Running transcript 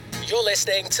You're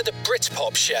listening to the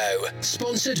Britpop Show,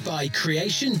 sponsored by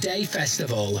Creation Day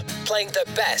Festival, playing the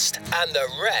best and the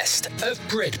rest of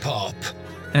Britpop.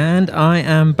 And I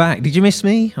am back. Did you miss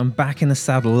me? I'm back in the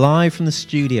saddle, live from the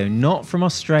studio, not from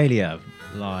Australia,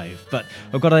 live. But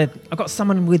I've got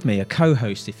someone with me, a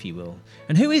co-host, if you will.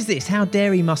 And who is this? How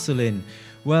dare he muscle in?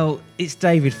 Well, it's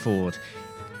David Ford.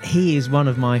 He is one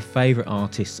of my favourite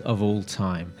artists of all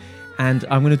time. And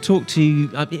I'm going to talk to you,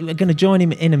 I'm going to join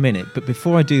him in a minute. But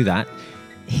before I do that,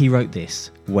 he wrote this,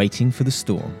 Waiting for the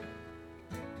Storm.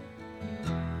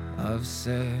 I've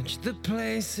searched the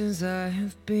places I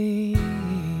have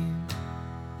been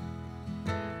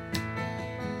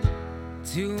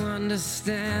to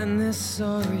understand this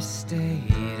sorry state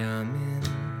I'm in.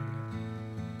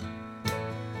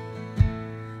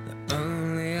 The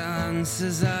only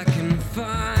answers I can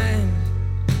find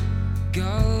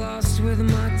got lost with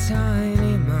my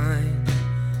tiny mind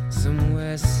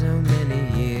somewhere so many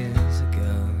years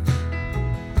ago.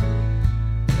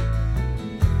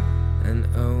 And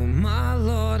oh my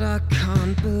Lord, I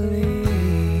can't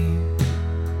believe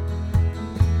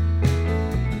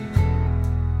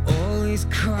all these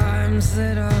crimes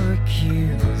that are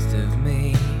accused of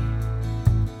me.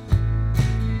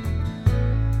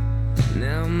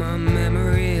 Now my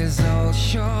memory is all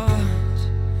short.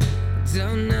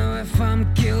 Don't know if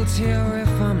I'm guilty or if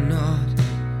I'm not.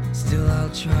 Still I'll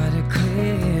try to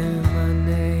clear my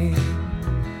name.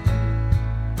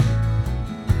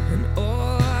 And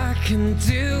all I can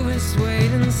do is wait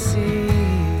and see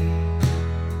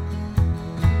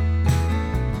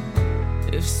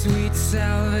if sweet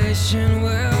salvation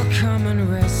will come and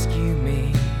rescue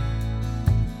me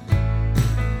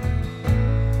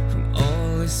from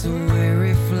all this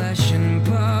weary flesh and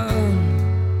bone.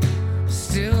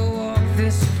 Still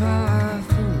this path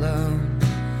alone,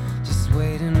 just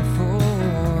waiting for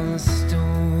the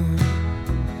storm.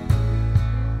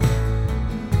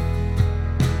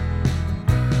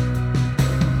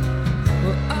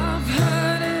 Well, I've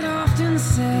heard it often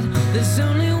said, there's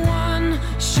only one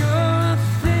sure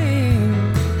thing.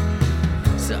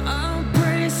 So I'll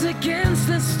brace against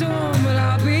the storm, but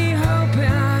I'll be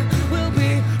hoping, I will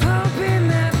be hoping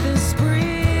that the springtime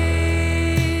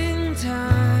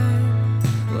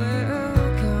will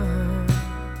come.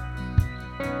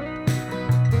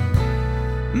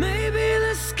 Maybe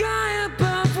the sky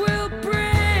above will break.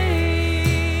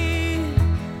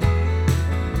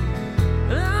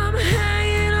 I'm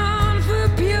hanging on for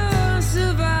pure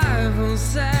survival's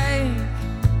sake.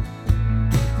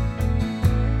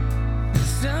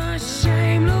 So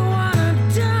ashamed of what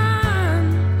I've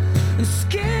done and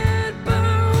scared by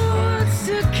what's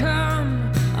to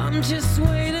come. I'm just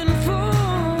waiting for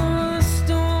a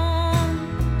storm.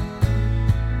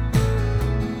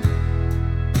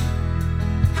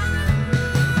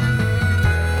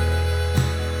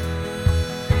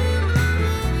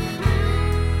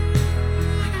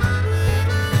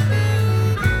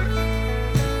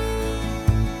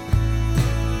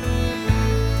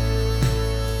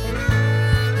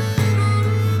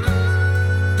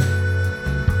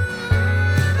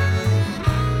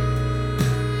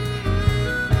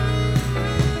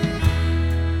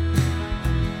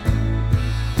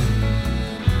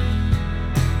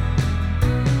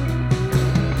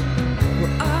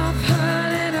 Well, I've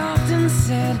heard it often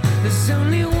said, there's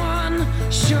only one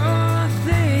sure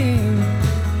thing.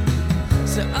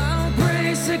 So I'll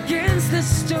brace against the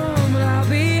storm, but I'll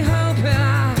be hoping,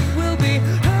 I will be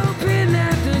hoping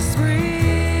that the springtime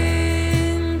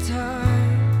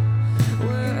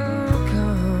will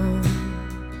come.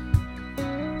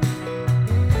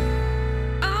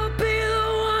 I'll be the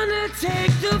one to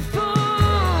take the fall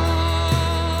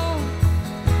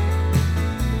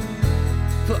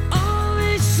for all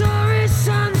these sorry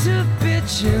sons of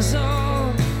bitches.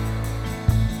 Oh,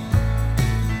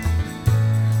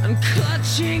 I'm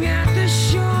clutching at the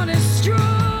shortest straw,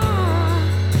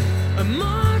 a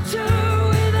martyr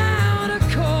without a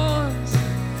cause,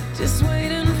 just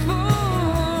waiting for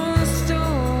the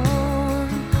storm.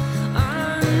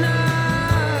 I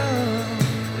know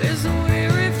there's a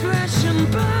weary flesh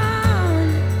and bone.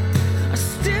 I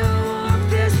still walk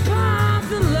this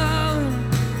path alone,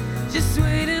 just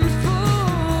waiting for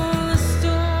the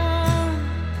storm.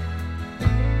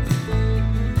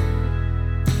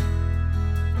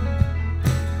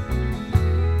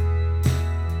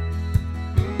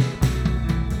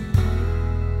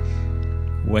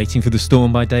 Waiting for the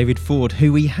Storm by David Ford,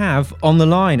 who we have on the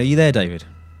line. Are you there, David?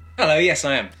 Hello, yes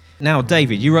I am. Now,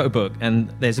 David, you wrote a book,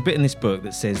 and there's a bit in this book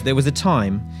that says, there was a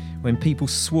time when people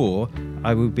swore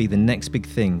I would be the next big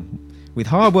thing. With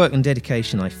hard work and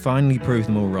dedication, I finally proved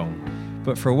them all wrong.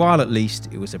 but for a while at least,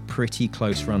 it was a pretty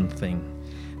close run thing.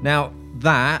 Now,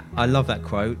 I love that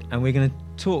quote, and we're going to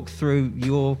talk through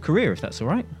your career, if that's all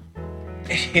right.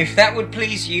 If that would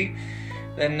please you,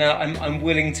 then I'm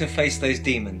willing to face those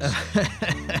demons.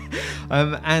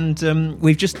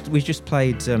 We've just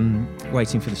played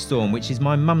 "Waiting for the Storm," which is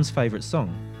my mum's favourite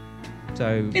song.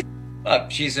 So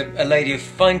she's a lady of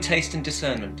fine taste and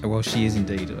discernment. Well, she is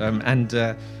indeed, and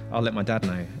I'll let my dad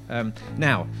know.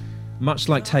 Now, much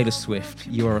like Taylor Swift,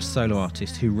 you are a solo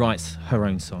artist who writes her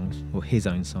own songs or his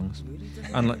own songs.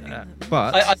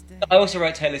 But I also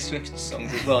write Taylor Swift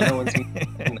songs as well. No one's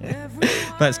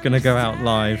that's going to go out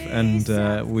live,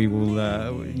 and we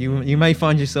will. You may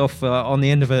find yourself on the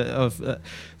end of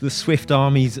the Swift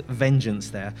Army's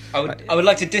vengeance there. I would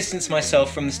like to distance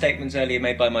myself from the statements earlier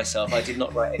made by myself. I did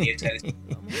not write any of Taylor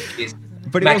Swift.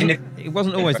 But it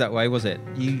wasn't always that way, was it?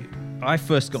 I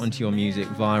first got into your music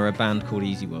via a band called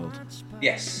Easyworld.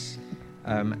 Yes.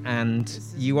 And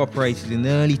you operated in the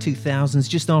early 2000s,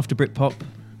 just after Britpop.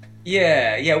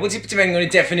 Yeah. Well, depending on the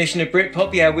definition of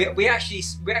Britpop, yeah, we actually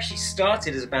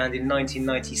started as a band in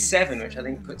 1997, which I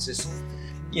think puts us,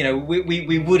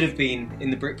 we would have been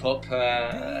in the Britpop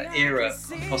era,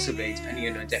 possibly, depending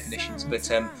on the definitions. But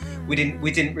we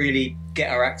didn't really get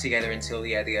our act together until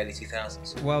the early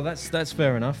 2000s. Well, that's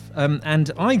fair enough.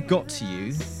 And I got to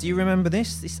you. Do you remember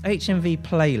this HMV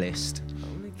playlist?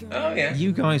 Oh yeah.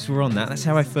 You guys were on that. That's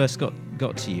how I first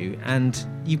got to you, and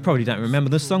you probably don't remember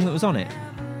the song that was on it.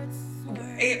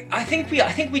 I think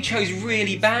we chose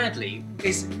really badly.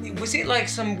 Was it like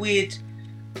some weird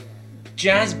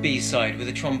jazz B-side with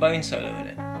a trombone solo in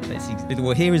it?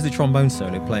 Well, here is the trombone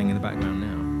solo playing in the background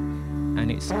now, and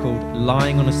it's called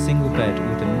 "Lying on a Single Bed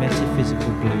with the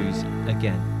Metaphysical Blues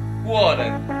Again." What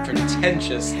a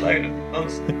pretentious slogan!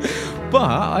 But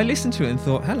I listened to it and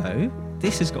thought, hello.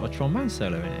 This has got a trombone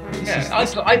solo in it.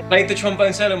 I played the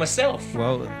trombone solo myself.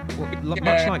 Well,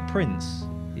 much like Prince,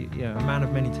 a man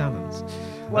of many talents.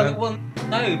 Well,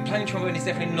 no, playing trombone is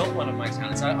definitely not one of my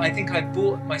talents. I think I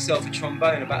bought myself a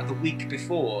trombone about the week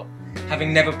before,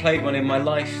 having never played one in my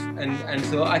life, and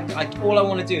thought all I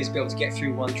want to do is be able to get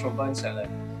through one trombone solo.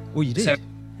 Well, you did. So,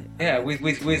 yeah,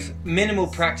 with minimal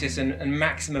practice and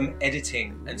maximum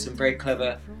editing and some very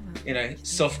clever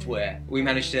software, I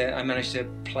managed to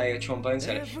play a trombone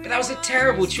solo. But that was a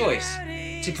terrible choice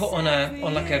to put on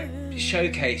a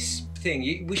showcase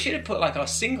thing. We should have put like our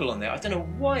single on there. I don't know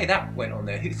why that went on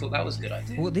there. Who thought that was a good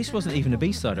idea? Well, this wasn't even a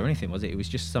B-side or anything, was it? It was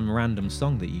just some random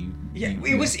song that you...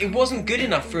 It wasn't good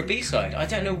enough for a B-side. I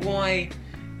don't know why.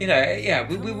 We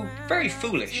were very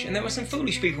foolish, and there were some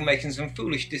foolish people making some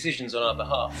foolish decisions on our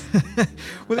behalf.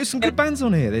 Well, there's some good bands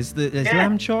on here. There's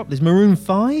Lamb Chop, there's Maroon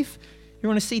 5. You're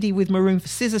on a CD with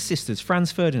Scissor Sisters,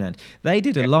 Franz Ferdinand. They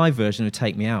did a live version of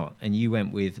Take Me Out, and you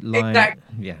went with live. Exactly.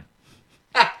 Yeah.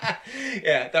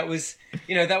 Yeah, that was.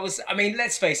 I mean,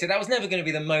 let's face it. That was never going to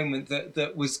be the moment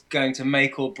that was going to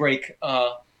make or break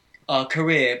our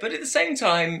career. But at the same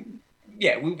time,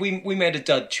 yeah, we made a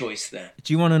dud choice there.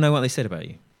 Do you want to know what they said about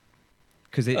you?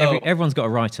 Because everyone's got a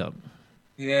write-up.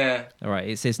 Yeah. All right.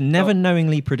 It says never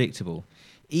knowingly predictable.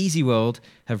 Easyworld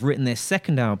have written their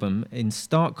second album in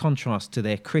stark contrast to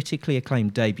their critically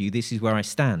acclaimed debut, This Is Where I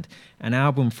Stand, an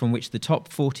album from which the top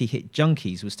 40 hit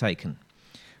Junkies was taken.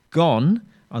 Gone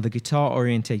are the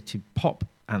guitar-orientated pop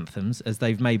anthems, as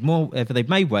they've made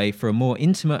way for a more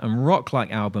intimate and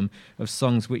rock-like album of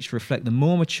songs which reflect the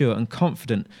more mature and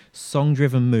confident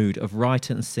song-driven mood of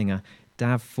writer and singer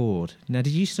Dav Ford. Now,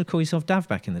 did you used to call yourself Dav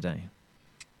back in the day?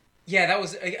 Yeah, that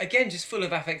was again just full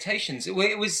of affectations. It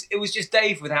was just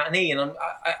Dave without an E, and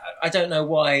I don't know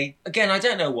why. Again, I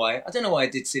don't know why I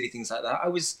did silly things like that. I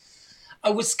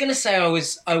was gonna say I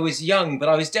was young, but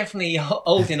I was definitely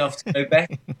old enough to know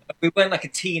better. We weren't like a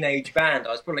teenage band.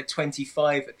 I was probably like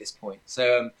 25 at this point.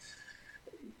 So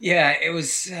yeah, it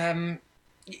was.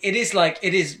 It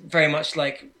is very much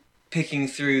like picking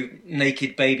through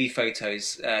naked baby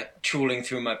photos, trawling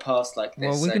through my past like this.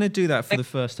 Well, we're going to do that for the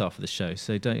first half of the show,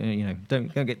 so don't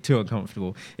get too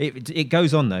uncomfortable. It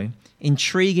goes on though.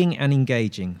 Intriguing and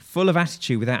engaging, full of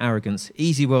attitude without arrogance,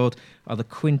 Easyworld are the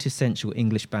quintessential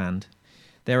English band.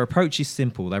 Their approach is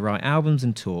simple. They write albums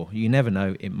and tour. You never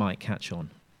know, it might catch on.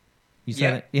 You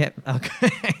say that? Yeah.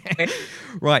 Okay.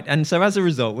 Right, and so as a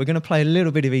result, we're going to play a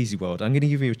little bit of Easyworld. I'm going to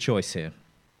give you a choice here.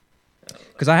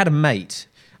 Because I had a mate...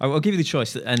 I'll give you the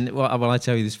choice, and I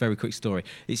tell you this very quick story.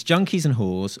 It's Junkies and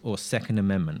Whores or Second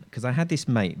Amendment, because I had this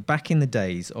mate back in the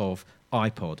days of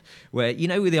iPod, where,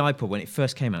 with the iPod, when it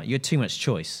first came out, you had too much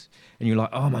choice, and you're like,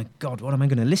 oh my God, what am I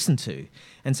going to listen to?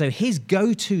 And so his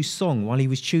go-to song while he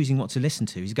was choosing what to listen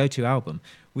to, his go-to album,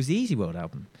 was the Easyworld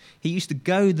album. He used to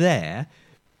go there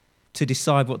to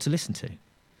decide what to listen to.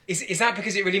 Is that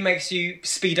because it really makes you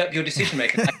speed up your decision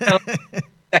making? A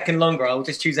second longer, I'll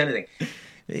just choose anything.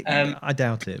 I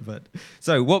doubt it, but...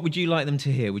 So, what would you like them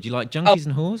to hear? Would you like Junkies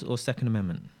and Whores or Second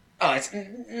Amendment? Oh, it's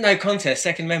no contest,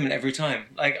 Second Amendment every time.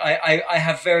 Like, I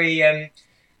have very...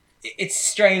 it's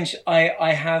strange.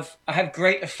 I have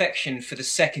great affection for the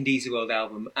second Easyworld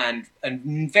album and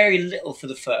very little for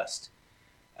the first.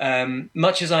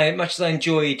 Much as I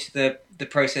enjoyed the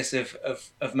process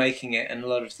of making it, and a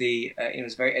lot of the it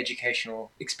was a very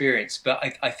educational experience. But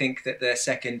I think that the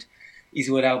second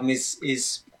Easyworld album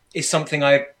is something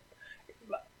I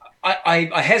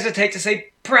hesitate to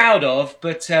say proud of,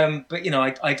 but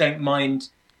I don't mind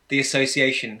the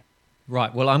association.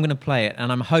 Right. Well, I'm going to play it,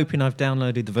 and I'm hoping I've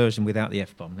downloaded the version without the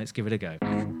F-bomb. Let's give it a go.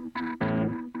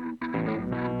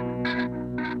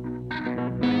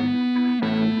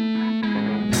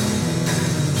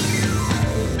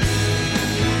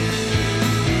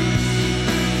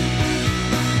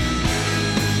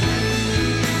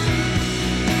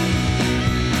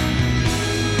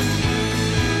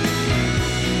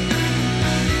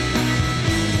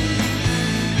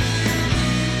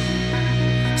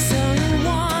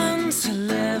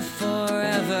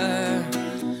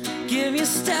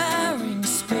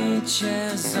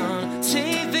 On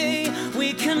TV,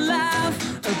 we can laugh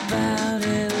about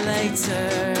it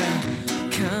later.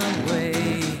 Can't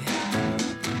wait.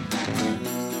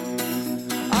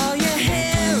 All your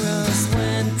heroes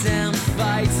went down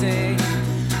fighting,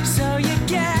 so you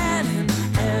get in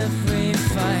every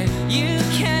fight you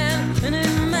can, and it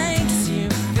makes you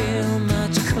feel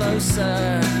much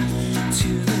closer to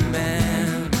the man.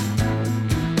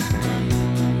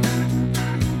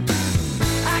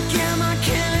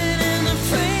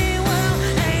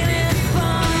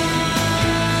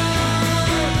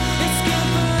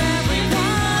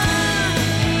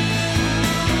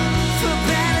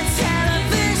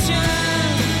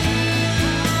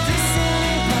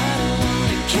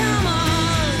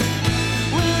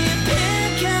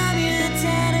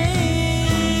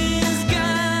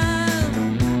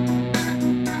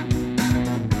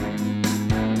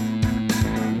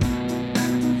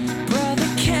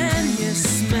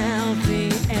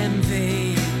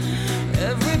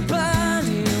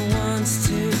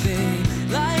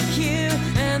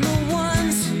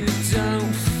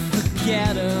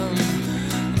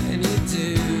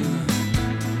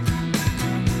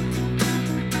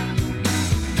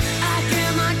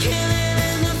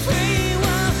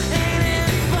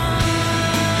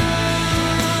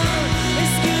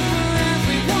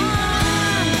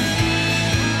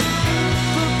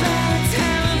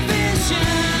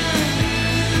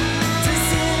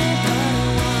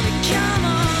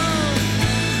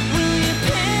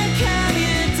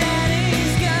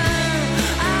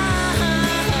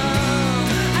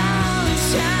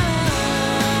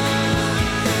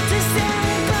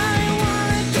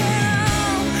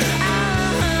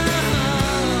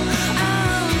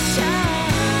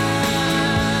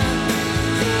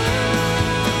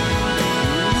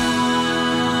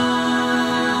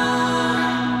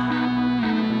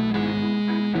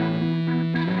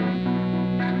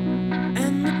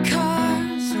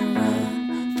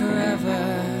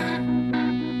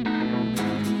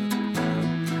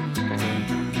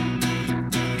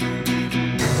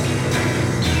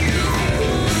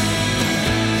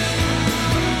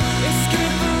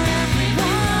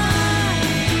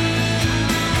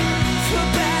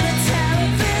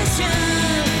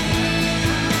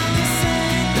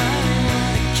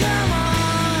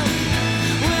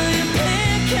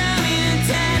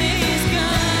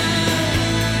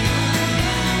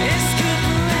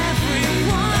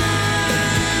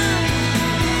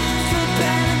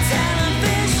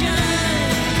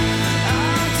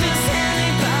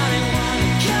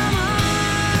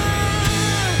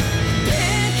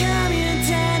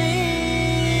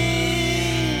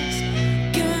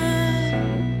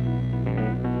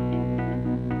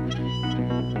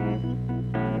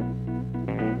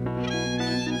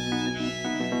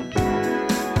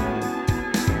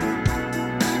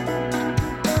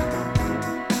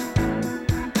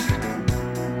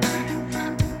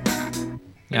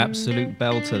 Absolute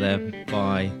belter there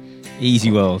by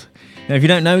Easyworld. Now, if you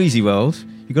don't know Easyworld,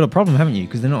 you've got a problem, haven't you?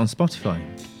 Because they're not on Spotify,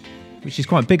 which is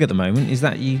quite big at the moment.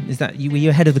 Were you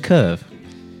ahead of the curve?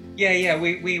 Yeah.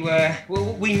 We were.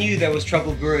 Well, we knew there was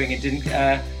trouble brewing. It didn't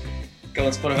go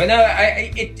on Spotify. No,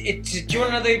 do you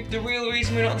want to know the real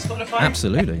reason we're not on Spotify?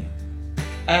 Absolutely.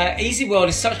 Easyworld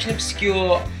is such an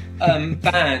obscure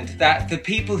band that the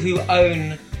people who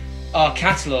own our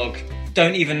catalogue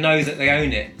don't even know that they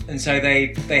own it, and so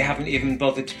they haven't even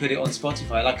bothered to put it on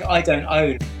Spotify. Like, I don't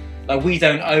own Like, we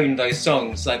don't own those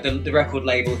songs. Like, the record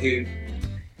label who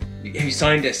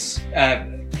signed us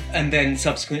and then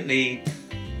subsequently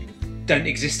don't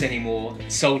exist anymore,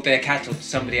 sold their catalogue to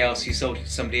somebody else who sold it to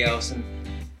somebody else, and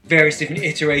various different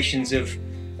iterations of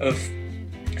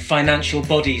financial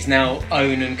bodies now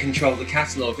own and control the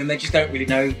catalogue, and they just don't really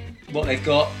know what they've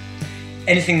got.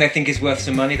 Anything they think is worth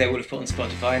some money, they would have put on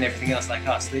Spotify, and everything else like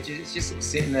us. It's just sort of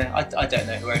sitting there. I don't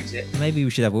know who owns it. Maybe we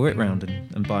should have a whip round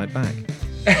and buy it back.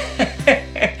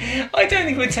 I don't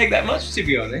think it would take that much, to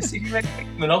be honest. If you make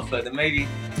them an offer, then maybe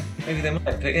they might.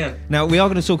 But yeah. Now, we are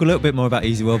going to talk a little bit more about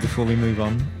Easyworld before we move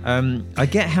on. I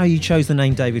get how you chose the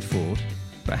name David Ford,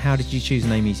 but how did you choose the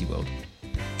name Easyworld?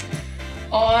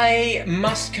 I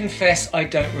must confess, I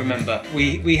don't remember.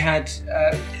 We had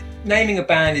naming a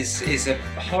band is a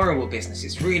horrible business.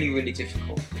 It's really, really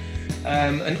difficult.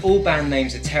 And all band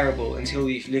names are terrible until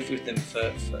you've lived with them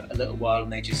for a little while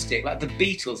and they just stick. Like the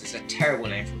Beatles is a terrible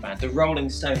name for a band. The Rolling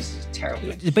Stones is a terrible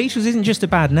name. The Beatles isn't just a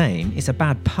bad name; it's a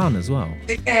bad pun as well.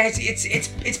 Yeah,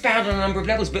 it's bad on a number of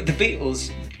levels. But the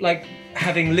Beatles, like,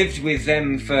 having lived with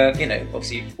them for,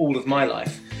 obviously all of my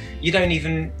life, you don't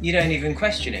even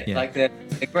question it. Yeah. Like, they're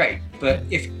great. But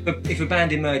if a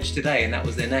band emerged today and that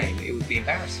was their name, it would be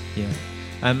embarrassing. Yeah.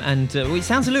 It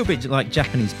sounds a little bit like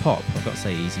Japanese pop, I've got to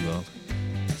say, Easyworld.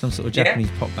 Some sort of Japanese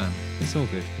pop band. It's all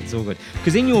good.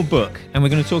 Because in your book, and we're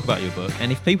going to talk about your book,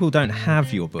 and if people don't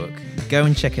have your book, go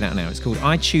and check it out now. It's called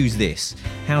I Choose This,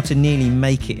 How to Nearly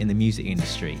Make It in the Music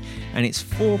Industry. And it's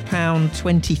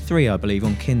 £4.23, I believe,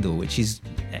 on Kindle, which is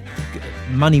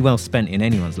money well spent in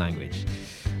anyone's language.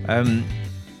 And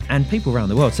people around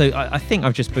the world. So I think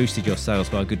I've just boosted your sales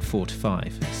by a good 4 to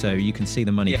 5. So you can see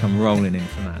the money come rolling in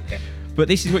from that. Yeah. But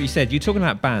this is what you said. You're talking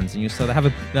about bands, and they'll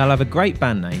have a great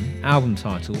band name, album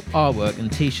title, artwork,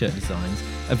 and T-shirt designs,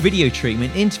 a video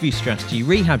treatment, interview strategy,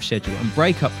 rehab schedule, and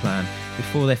breakup plan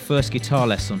before their first guitar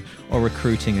lesson or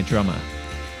recruiting a drummer.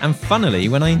 And funnily,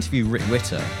 when I interviewed Rick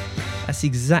Witter, that's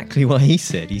exactly what he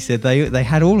said. He said they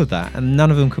had all of that, and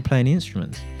none of them could play any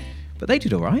instruments, but they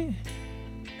did all right.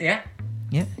 Yeah.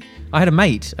 Yeah. I had a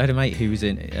mate who was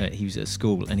he was at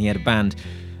school, and he had a band.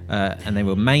 And they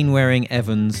were Mainwaring,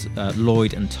 Evans,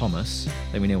 Lloyd and Thomas.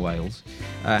 They were near Wales.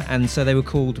 And so they were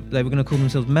going to call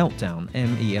themselves Meltdown,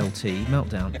 MELT,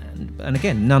 Meltdown. And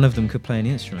again, none of them could play any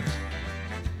instruments.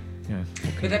 Yeah,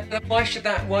 okay. But why should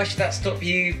that stop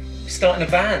you starting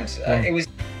a band? It was...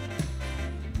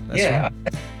 Right.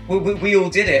 We all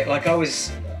did it. Like,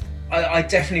 I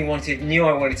definitely knew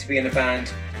I wanted to be in a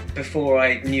band before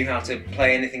I knew how to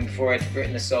play anything, before I'd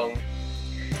written a song.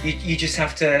 You just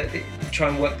have to try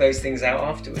and work those things out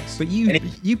afterwards. But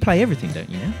you play everything, don't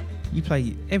you now? You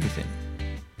play everything.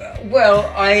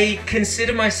 Well, I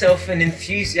consider myself an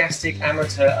enthusiastic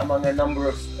amateur among a number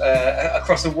of,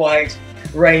 across a wide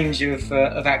range of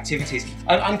activities.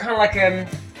 I'm kind of like,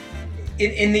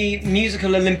 in the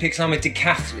musical Olympics, I'm a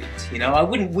decathlete, I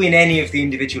wouldn't win any of the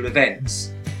individual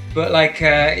events, but like,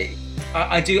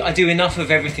 I do enough of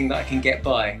everything that I can get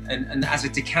by, and as a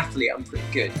decathlete, I'm pretty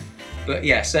good. But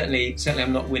yeah, certainly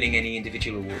I'm not winning any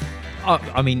individual award.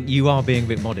 I mean, you are being a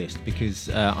bit modest, because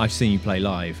I've seen you play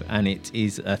live, and it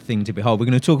is a thing to behold. We're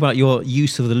going to talk about your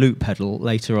use of the loop pedal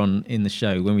later on in the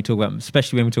show,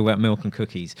 especially when we talk about Milk and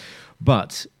Cookies.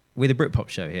 But we're the Britpop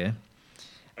show here,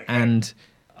 okay. And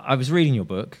I was reading your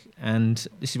book, and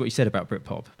this is what you said about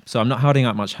Britpop. So I'm not holding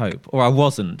out much hope, or I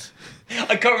wasn't.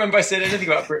 I can't remember I said anything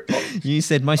about Britpop. You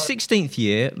said, my 16th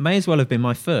year may as well have been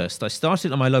my first. I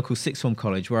started at my local sixth form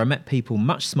college, where I met people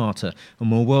much smarter and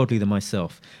more worldly than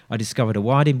myself. I discovered a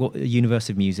wide universe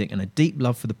of music and a deep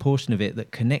love for the portion of it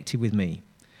that connected with me.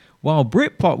 While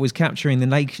Britpop was capturing the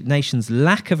nation's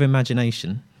lack of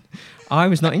imagination, I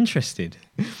was not interested.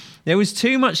 There was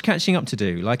too much catching up to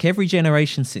do. Like every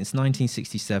generation since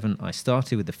 1967, I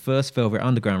started with the first Velvet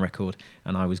Underground record,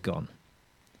 and I was gone.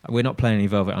 We're not playing any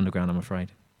Velvet Underground, I'm afraid.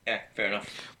 Yeah, fair enough.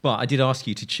 But I did ask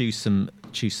you to choose some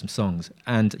songs,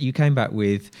 and you came back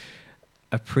with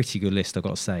a pretty good list, I've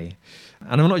got to say.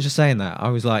 And I'm not just saying that. I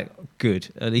was like, good.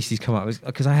 At least he's come up with,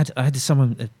 because I had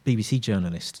someone, a BBC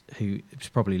journalist who was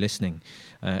probably listening,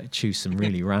 choose some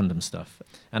really random stuff,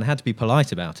 and I had to be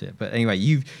polite about it. But anyway,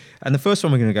 and the first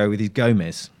one we're going to go with is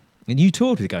Gomez. And you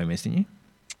toured with Gomez, didn't you?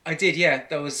 I did, yeah.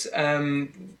 That was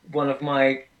one of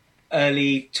my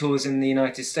early tours in the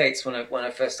United States when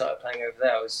I first started playing over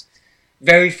there. I was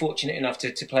very fortunate enough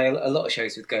to play a lot of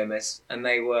shows with Gomez, and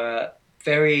they were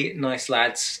very nice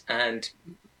lads, and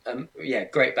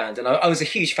great band. And I was a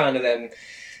huge fan of them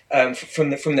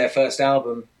from their first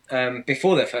album.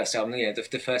 Before their first album,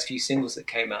 the first few singles that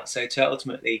came out. So to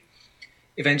ultimately,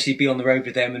 eventually be on the road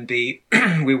with them and be,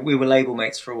 we were label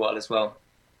mates for a while as well.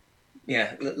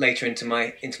 later into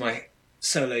my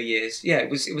solo years. Yeah, it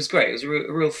was great. It was a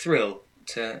real thrill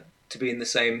to be in the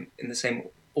same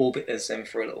orbit as them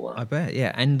for a little while. I bet,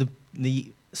 yeah. And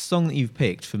the song that you've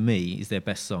picked for me is their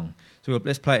best song. So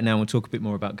let's play it now and we'll talk a bit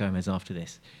more about Gomez after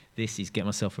this. This is Get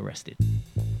Myself Arrested.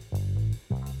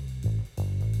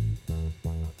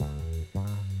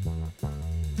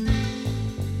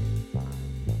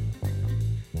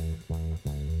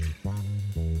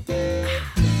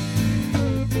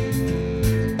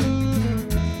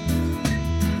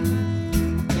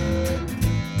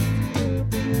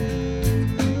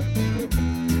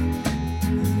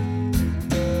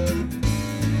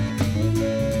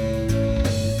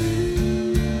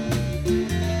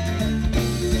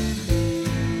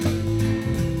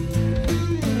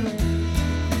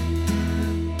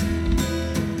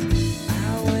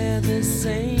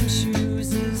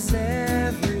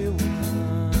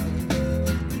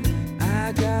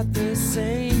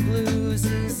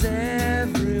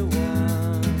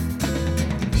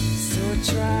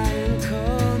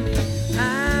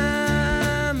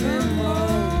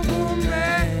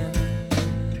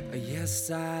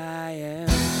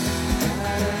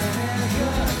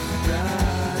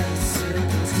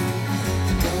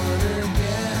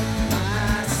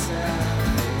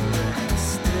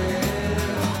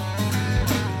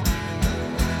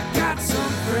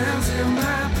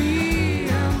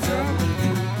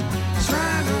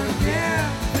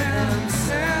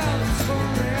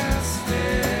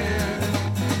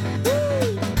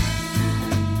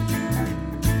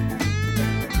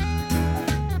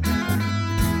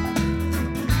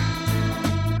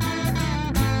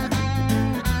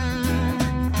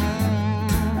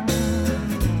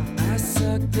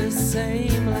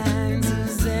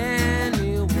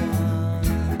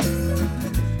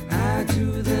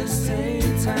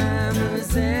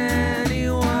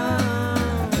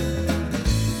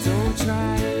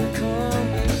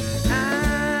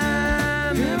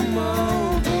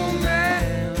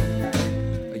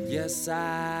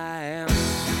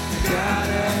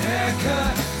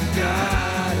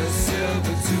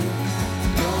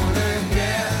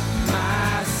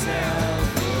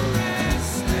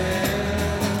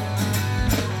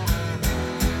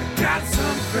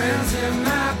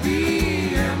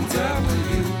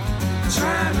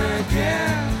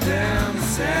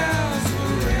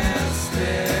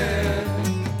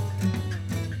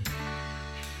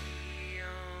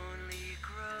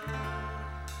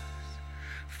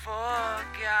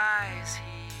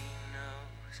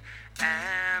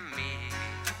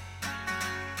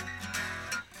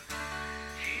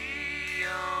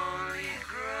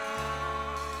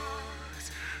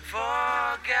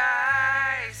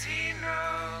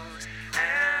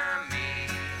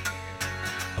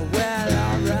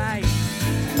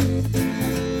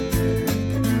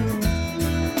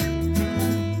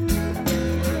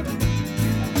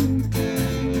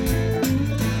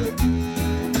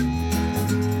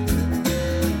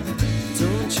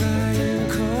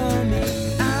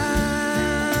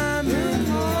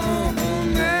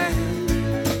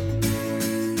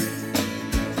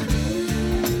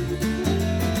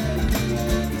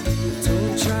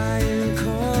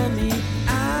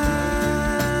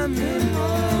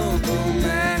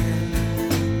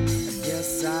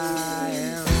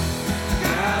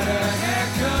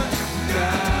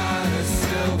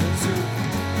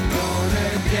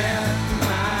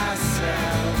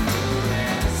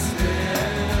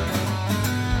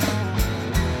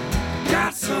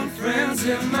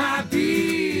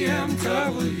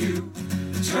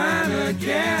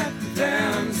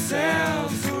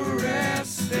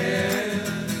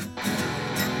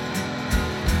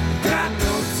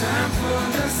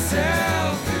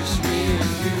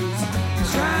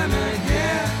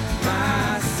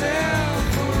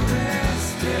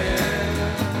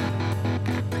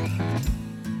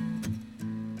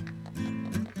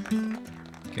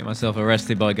 Get Myself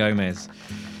Arrested by Gomez.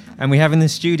 And we have in the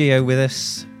studio with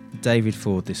us David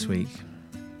Ford this week.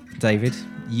 David,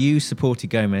 you supported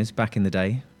Gomez back in the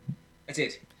day. I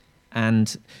did.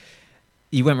 And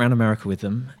you went around America with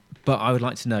them. But I would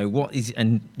like to know what is,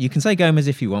 and you can say Gomez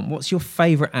if you want, what's your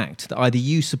favourite act that either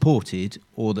you supported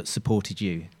or that supported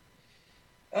you?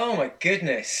 Oh my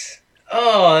goodness.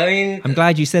 Oh, I mean... I'm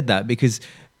glad you said that because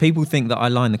people think that I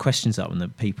line the questions up and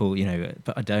that people,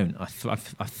 but I don't.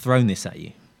 I've thrown this at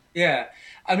you. Yeah.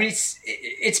 I mean,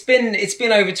 it's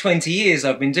been over 20 years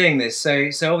I've been doing this. So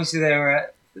obviously there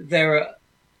are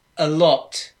a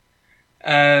lot.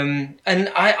 And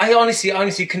I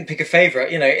honestly couldn't pick a favourite,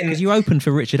 Because you opened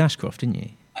for Richard Ashcroft, didn't you?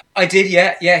 I did,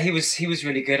 yeah. He was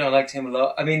really good. I liked him a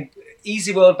lot. I mean,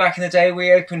 Easyworld back in the day.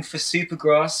 We opened for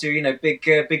Supergrass, who big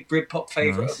Britpop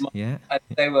favourite Nice, of mine. yeah.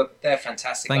 They're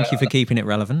fantastic. Thank you for keeping it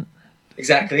relevant.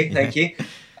 Exactly. Yeah. Thank you.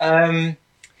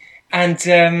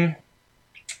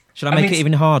 Should I make it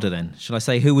even harder then? Should I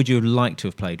say who would you have liked to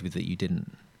have played with that you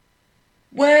didn't?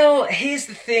 Well, here's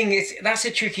the thing. That's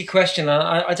a tricky question.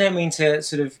 I don't mean to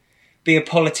sort of be a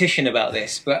politician about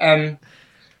this, but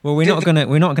well, we're not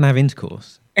gonna have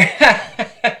intercourse.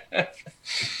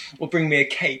 or bring me a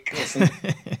cake or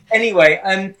something. Anyway,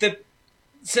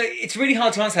 so it's really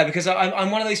hard to answer that because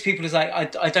I'm one of those people who's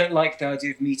like I don't like the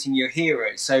idea of meeting your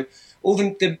heroes. So all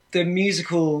the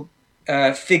musical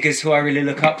figures who I really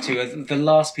look up to are the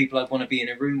last people I'd want to be in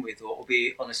a room with or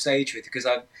be on a stage with, because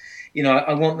I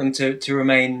want them to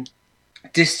remain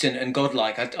distant and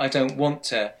godlike. I don't want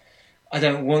to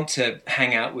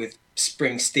hang out with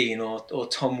Springsteen or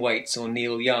Tom Waits or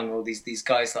Neil Young or these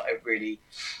guys that I really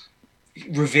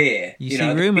revere. You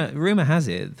see, rumor has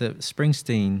it that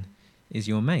Springsteen is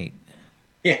your mate.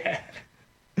 Yeah.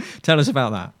 Tell us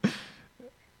about that.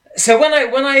 So when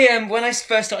I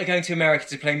first started going to America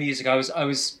to play music, I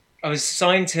was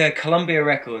signed to Columbia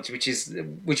Records, which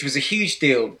was a huge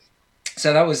deal.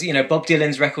 So that was Bob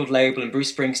Dylan's record label and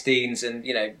Bruce Springsteen's and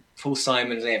Paul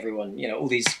Simon's and everyone,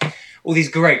 all these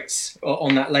greats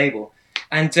on that label.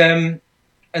 And so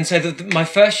my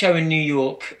first show in New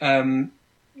York,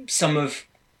 some of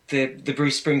the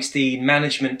Bruce Springsteen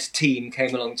management team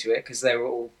came along to it because they were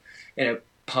all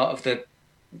part of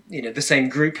the same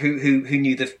group who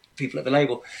knew the people at the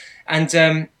label, and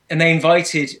they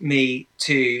invited me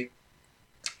to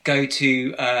go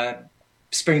to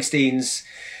Springsteen's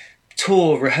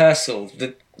tour rehearsal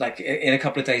in a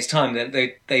couple of days' time.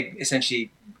 They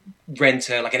essentially rent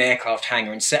an aircraft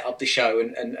hangar and set up the show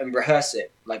and rehearse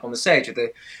it on the stage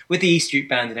with the E Street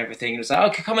Band and everything. It was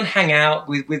like, okay, come and hang out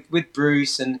with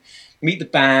Bruce and meet the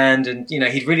band, and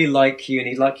he'd really like you and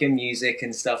he'd like your music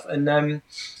and stuff.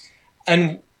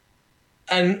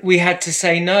 And we had to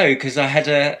say no because I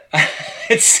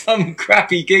had some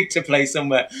crappy gig to play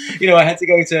somewhere. I had to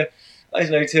go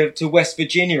to West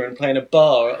Virginia and play in a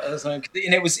bar. And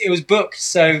it was booked,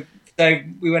 so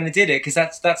we went and did it because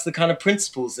that's the kind of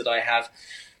principles that I have.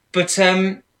 But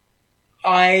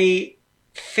I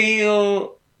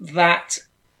feel that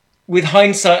with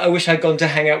hindsight, I wish I'd gone to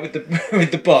hang out with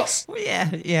the boss. Well,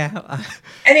 yeah.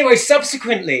 Anyway,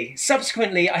 subsequently,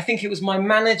 I think it was my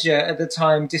manager at the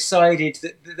time decided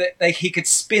that he could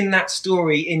spin that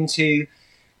story into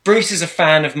Bruce is a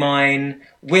fan of mine.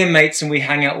 We're mates and we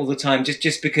hang out all the time.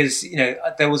 Just because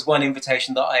there was one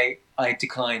invitation that I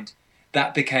declined.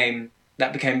 That became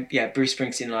Bruce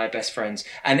Springsteen and I are best friends,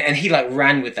 and he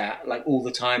ran with that all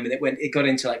the time, and it got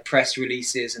into press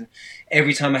releases, and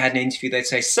every time I had an interview they'd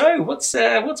say, so what's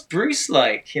Bruce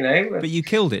like, But you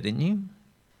killed it, didn't you?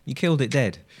 You killed it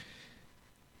dead.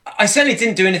 I certainly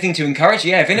didn't do anything to encourage it.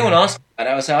 Yeah, if anyone asked me about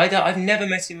it, I would say I've never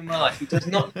met him in my life. He does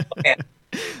not know who I am.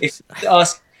 If I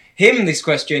ask him this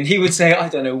question, he would say, I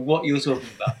don't know what you're talking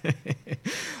about.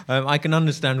 I can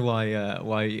understand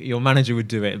why your manager would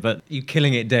do it, but you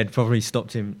killing it dead probably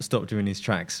stopped him in his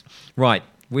tracks. Right,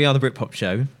 we are the Britpop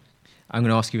show. I'm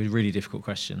going to ask you a really difficult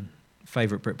question.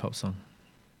 Favourite Britpop song?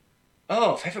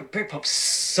 Oh, favourite Britpop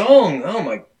song? Oh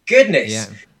my goodness! Yeah.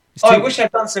 I wish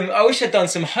I'd done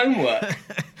some homework.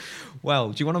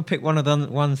 Well, do you want to pick one of the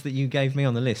ones that you gave me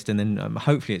on the list, and then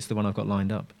hopefully it's the one I've got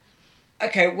lined up?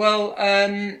 Okay. Well,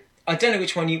 I don't know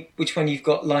which one you've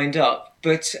got lined up,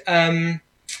 but and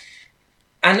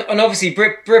obviously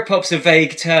Britpop's a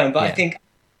vague term, but yeah. I think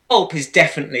pulp is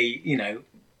definitely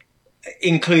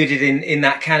included in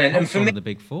that canon. Pulp's and for one me, of the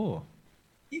big four.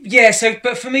 Yeah. So,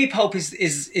 but for me, pulp is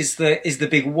the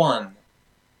big one.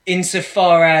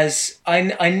 Insofar as I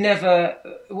never,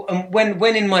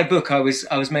 when in my book I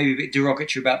was maybe a bit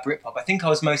derogatory about Britpop. I think I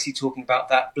was mostly talking about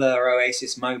that Blur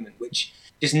Oasis moment, which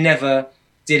just never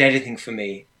did anything for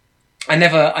me.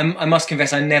 I must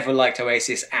confess, I never liked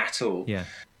Oasis at all. Yeah.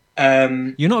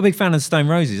 You're not a big fan of Stone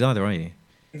Roses either, are you?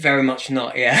 Very much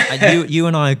not. Yeah. You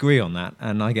and I agree on that,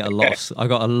 and I got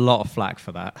a lot of flack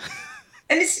for that.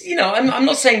 And it's I'm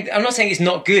not saying it's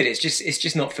not good. It's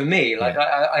just not for me.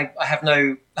 I have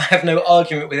no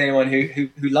argument with anyone who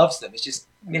loves them. It's just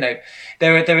there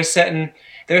are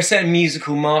certain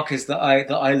musical markers that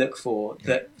I look for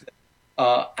that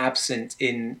are absent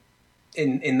in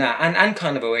that and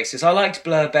kind of Oasis. I liked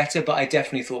Blur better, but I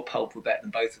definitely thought Pulp were better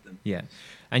than both of them. Yeah,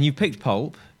 and you picked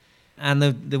Pulp, and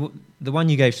the one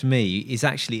you gave to me is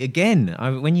actually again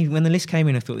when the list came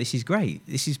in, I thought this is great.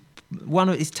 This is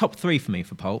it's top 3 for me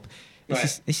for Pulp.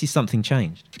 This is Something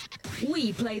Changed.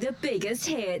 We play the biggest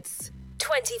hits.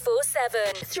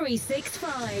 24/7,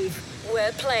 365.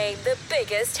 We're playing the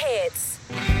biggest hits.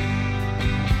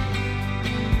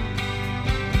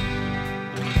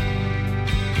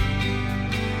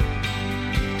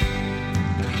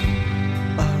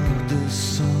 I wrote this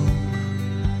song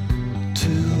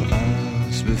 2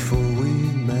 hours before we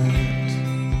met.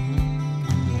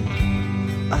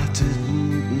 I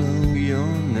didn't know your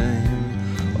name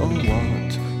or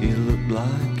what you looked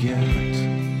like yet.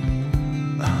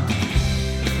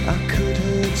 I could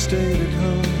have stayed at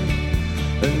home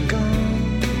and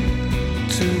gone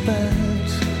to bed.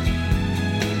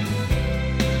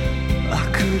 I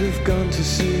could have gone to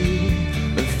see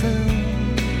a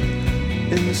film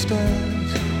instead.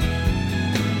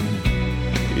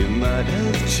 You might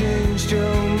have changed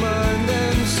your mind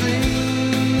and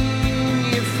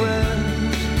seen your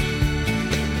friend.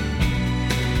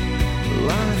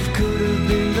 Life could have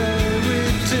been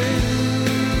very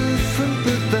different,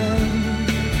 but then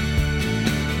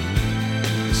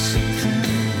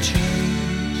something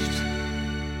changed.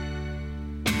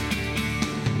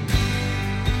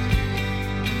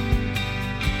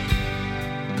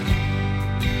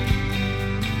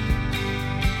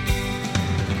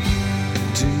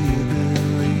 Do you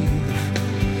believe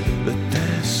that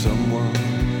there's someone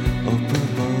up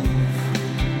above?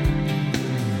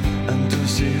 And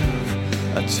does he have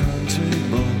a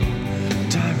timetable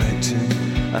directing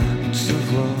acts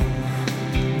of love?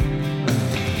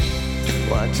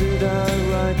 Why did I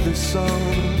write this song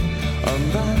on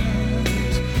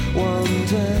that one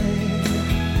day?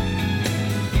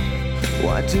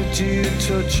 Why did you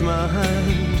touch my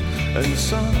hand and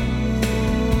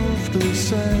softly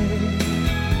say,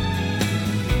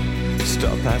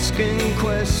 stop asking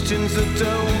questions that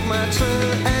don't matter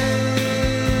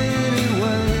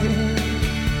anyway.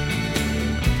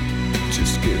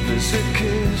 Just give us a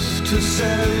kiss to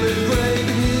celebrate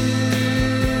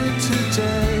here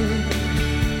today.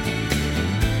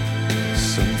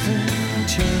 Something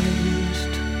changed.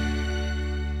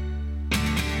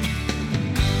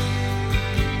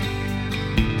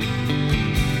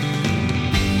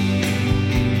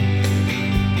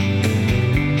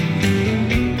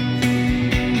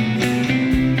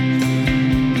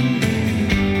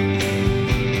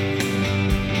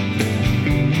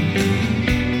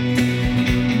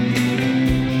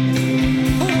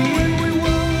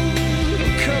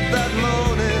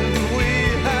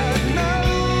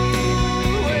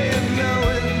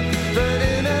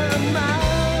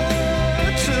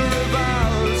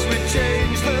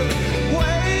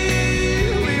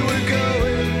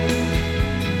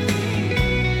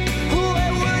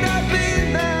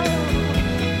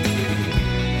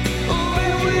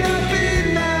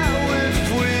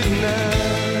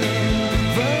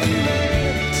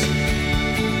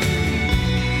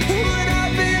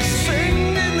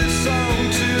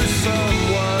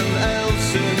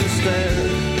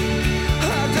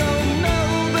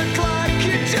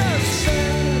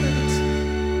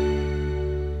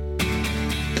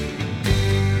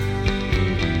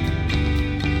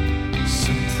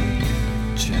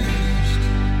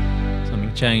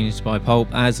 Changed by Pulp,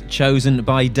 as chosen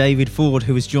by David Ford,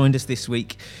 who has joined us this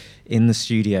week in the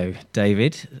studio.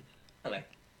 David, Hello.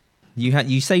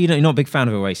 You say you're not a big fan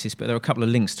of Oasis, but there are a couple of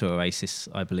links to Oasis,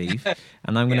 I believe,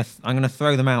 and I'm gonna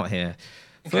throw them out here.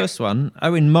 First one,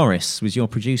 Owen Morris was your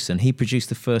producer, and he produced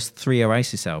the first 3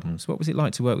 Oasis albums. What was it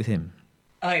like to work with him?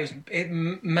 It was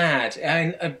mad,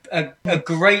 and a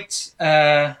great,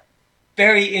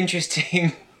 very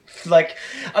interesting. Like,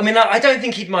 I mean, I don't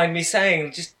think he'd mind me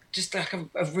saying, just like a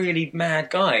really mad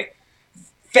guy,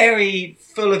 very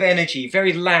full of energy,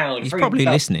 very loud. He's very probably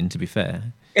loud. listening, to be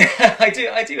fair. I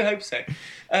do hope so.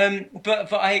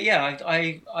 But I'm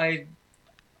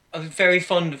very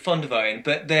fond of Owen.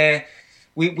 But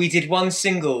we did one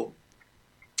single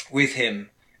with him,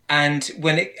 and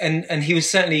and he was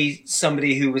certainly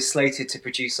somebody who was slated to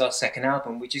produce our second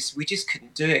album. We just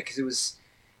couldn't do it because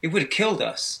it would have killed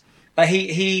us. But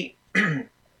he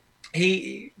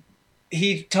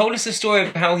told us a story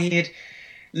of how he had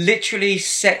literally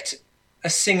set a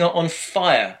singer on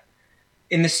fire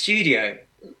in the studio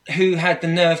who had the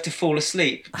nerve to fall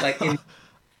asleep. Like,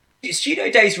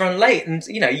 studio days run late, and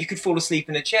you could fall asleep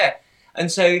in a chair. And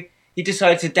so he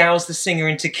decided to douse the singer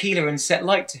in tequila and set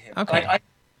light to him. Okay.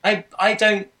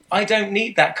 I don't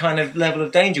need that kind of level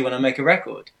of danger when I make a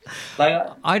record. Like,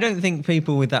 I don't think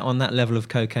people with that on that level of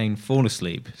cocaine fall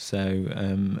asleep. So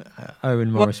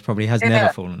Owen Morris probably has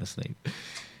never fallen asleep.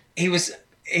 It was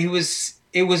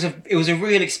a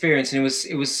real experience, and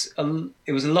it was a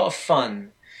lot of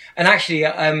fun. And actually,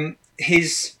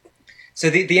 So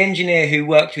the engineer who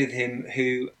worked with him,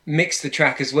 who mixed the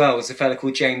track as well, was a fella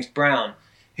called James Brown,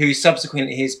 who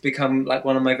subsequently has become like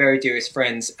one of my very dearest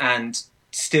friends and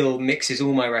still mixes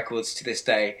all my records to this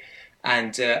day.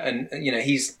 And you know,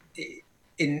 he's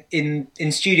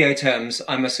in studio terms,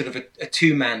 I'm a sort of a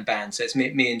two-man band. So it's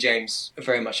me and James,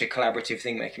 very much a collaborative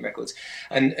thing, making records.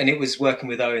 And it was working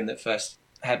with Owen that first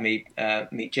had me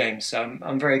meet James. So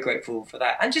I'm very grateful for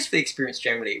that, and just for the experience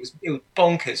generally. It was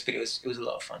bonkers, but it was a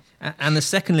lot of fun. And the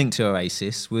second link to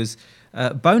Oasis was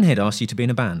Bonehead asked you to be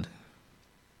in a band.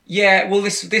 Yeah, well,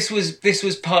 this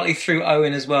was partly through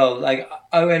Owen as well. Like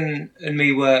Owen and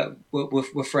me were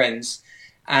friends,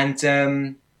 and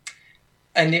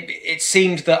it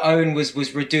seemed that Owen was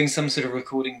doing some sort of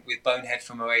recording with Bonehead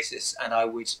from Oasis, and I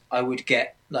would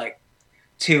get like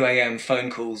 2 a.m.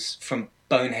 phone calls from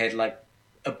Bonehead, like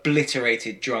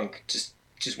obliterated drunk, just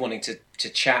wanting to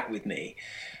chat with me.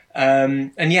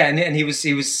 And he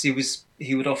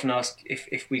would often ask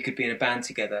if we could be in a band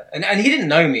together, and he didn't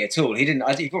know me at all. He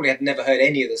probably had never heard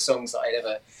any of the songs that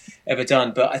I'd ever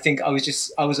done, but I think I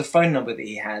was a phone number that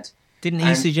he had. Didn't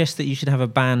he suggest that you should have a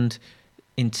band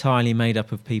entirely made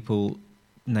up of people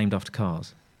named after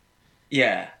cars?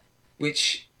 Yeah,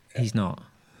 which he's not.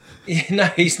 No,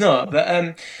 he's not.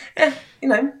 But you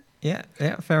know. Yeah,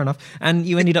 fair enough. And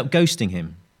you ended up ghosting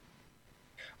him.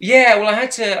 Yeah, well,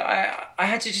 I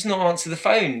had to just not answer the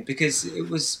phone because it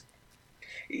was,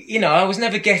 you know, I was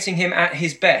never getting him at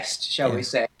his best, shall we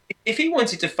say. If he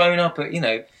wanted to phone up at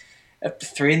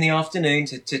 3 p.m.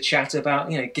 to chat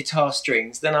about, you know, guitar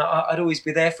strings, then I'd always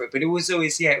be there for it. But it was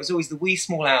always the wee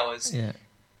small hours. Yeah.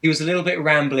 He was a little bit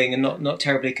rambling and not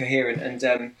terribly coherent,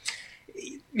 and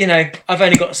you know, I've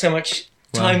only got so much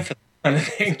time for. Kind of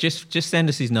thing. Just send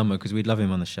us his number because we'd love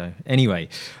him on the show. Anyway,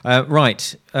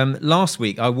 right. Last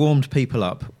week I warmed people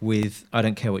up with "I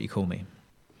Don't Care What You Call Me."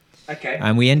 Okay.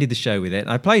 And we ended the show with it.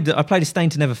 I played "A Stain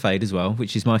to Never Fade" as well,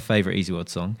 which is my favourite Easyworld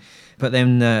song. But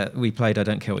then we played "I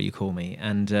Don't Care What You Call Me,"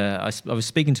 and I was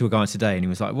speaking to a guy today, and he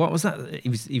was like, "What was that?" He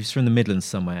was from the Midlands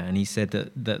somewhere, and he said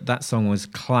that song was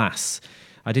class.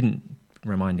 I didn't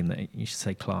remind him that you should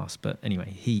say class, but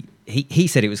anyway, he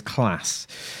said it was class.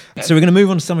 So we're going to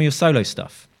move on to some of your solo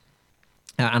stuff,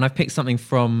 and I've picked something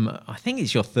from, I think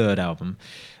it's your third album.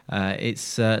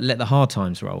 It's Let the Hard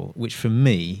Times Roll, which for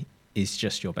me is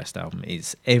just your best album.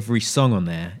 It's every song on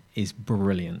there is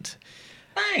brilliant.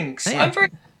 Thanks. Yeah. I'm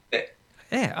very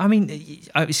yeah, I mean,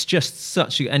 it's just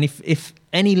such a, and if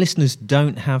any listeners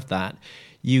don't have that,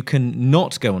 you can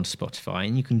not go onto Spotify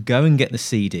and you can go and get the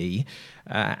CD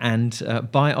and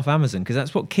buy it off Amazon, because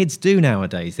that's what kids do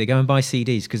nowadays. They go and buy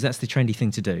CDs because that's the trendy thing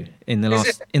to do. In the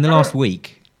last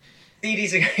week,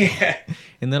 CDs are, yeah.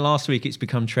 In the last week, it's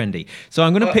become trendy. So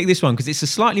I'm going to pick this one because it's a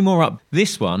slightly more up.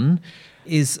 This one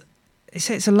is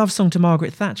it's a love song to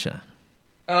Margaret Thatcher.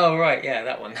 Oh, right, yeah,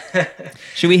 that one.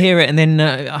 Should we hear it, and then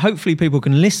hopefully people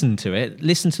can listen to it,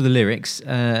 listen to the lyrics,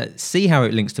 see how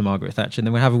it links to Margaret Thatcher, and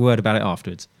then we'll have a word about it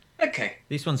afterwards. Okay.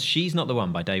 This one's She's Not the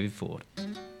One by David Ford.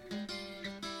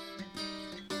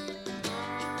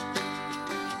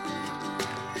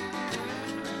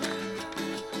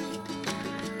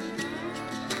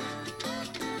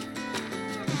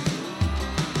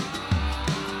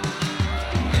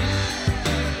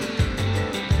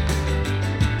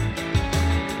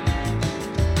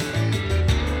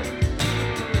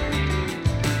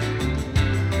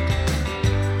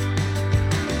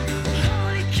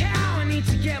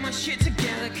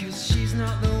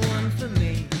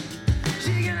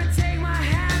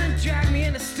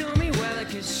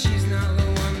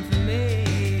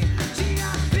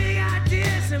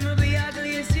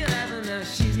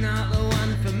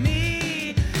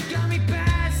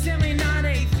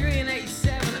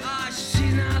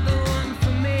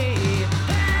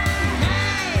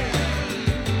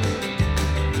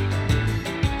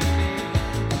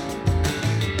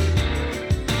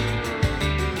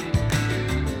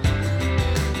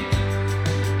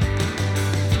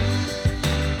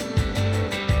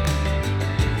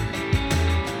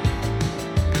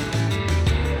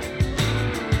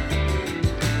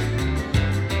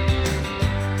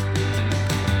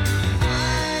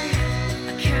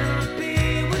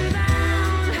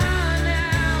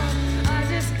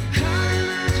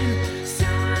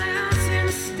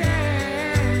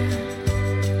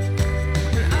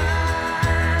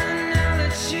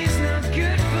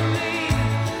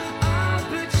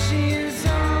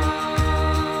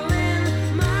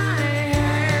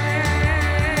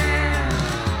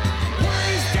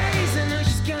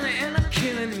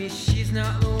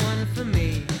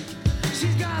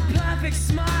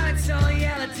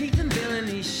 teeth and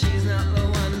villainy, she's not the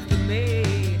one for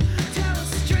me. Tell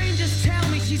strangers, tell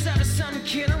me she's out of sun.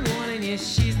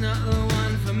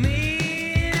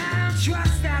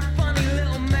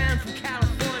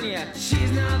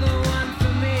 she's not the one for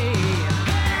me.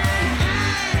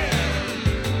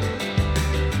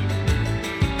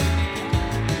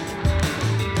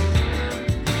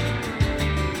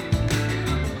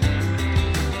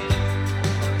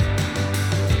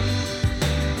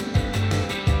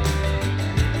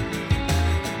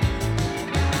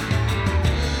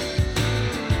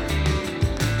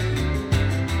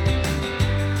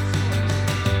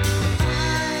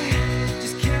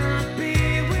 Just cannot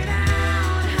be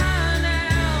without her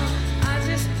now. I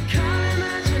just can't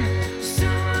imagine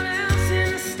someone else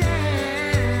instead.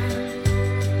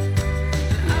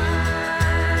 I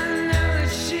know that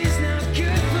she's not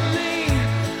good for me.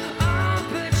 Oh,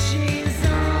 but she's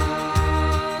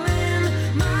all in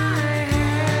my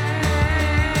head.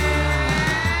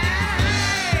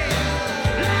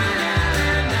 La, la,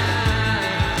 la, la.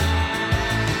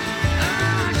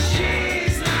 Oh,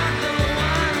 she's not the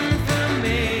one for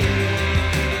me.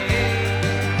 She's not the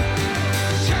one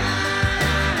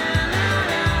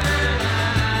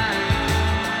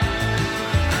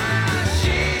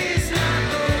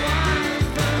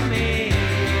for me.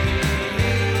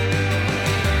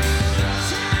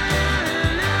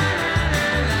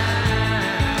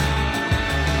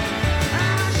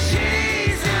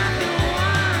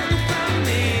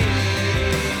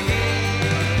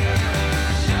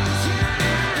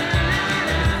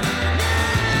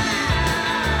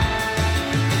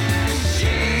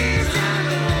 She's not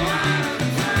the one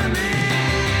for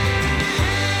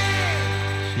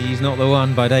She's Not the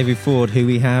One by David Ford, who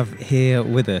we have here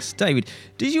with us. David,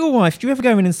 do you ever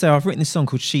go in and say, I've written this song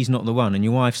called She's Not the One, and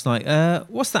your wife's like,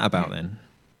 what's that about then?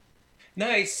 No,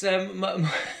 it's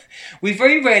we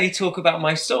very rarely talk about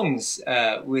my songs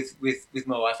with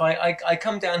my wife. I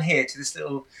come down here to this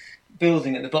little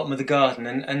building at the bottom of the garden,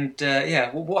 and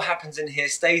what happens in here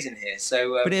stays in here.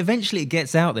 So, But eventually it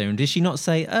gets out there, and does she not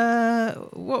say,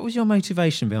 what was your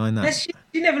motivation behind that?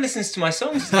 she never listens to my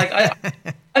songs. It's like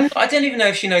I don't even know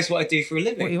if she knows what I do for a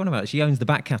living. What are you on about? She owns the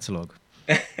back catalogue.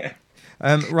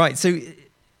 Right, so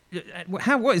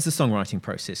what is the songwriting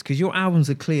process? Because your albums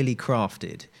are clearly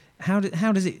crafted. How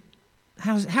is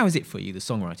it for you, the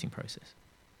songwriting process?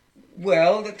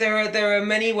 Well, there are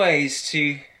many ways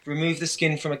to remove the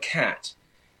skin from a cat,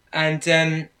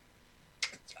 and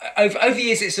over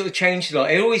years it sort of changed a lot.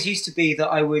 It always used to be that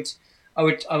I would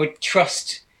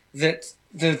trust that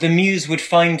the muse would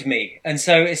find me, and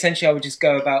so essentially I would just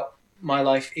go about my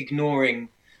life ignoring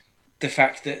the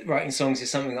fact that writing songs is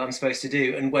something that I'm supposed to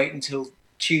do, and wait until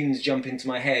tunes jump into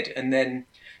my head, and then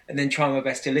try my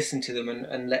best to listen to them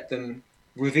and let them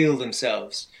reveal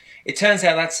themselves. It turns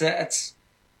out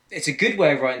it's a good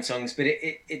way of writing songs, but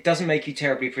it doesn't make you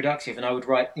terribly productive. And I would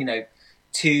write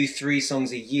 2-3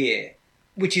 songs a year,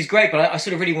 which is great, but I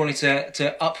sort of really wanted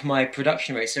to up my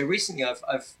production rate. So recently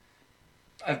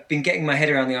I've been getting my head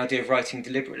around the idea of writing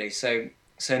deliberately. So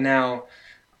now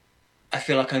I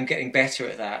feel like I'm getting better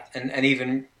at that, and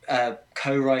even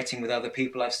co-writing with other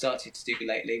people I've started to do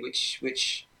lately,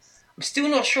 which I'm still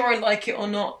not sure I like it or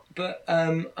not, but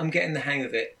I'm getting the hang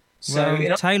of it.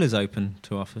 So Taylor's open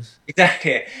to offers.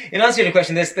 Exactly. In answer to your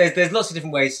question, there's lots of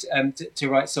different ways to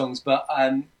write songs, but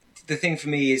the thing for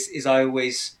me is I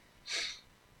always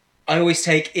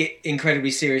take it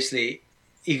incredibly seriously,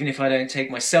 even if I don't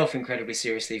take myself incredibly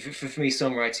seriously. For me,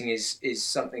 songwriting is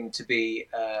something to be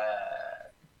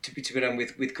done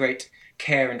with great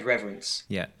care and reverence.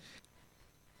 Yeah.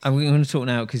 And we're going to talk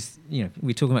now because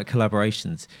we're talking about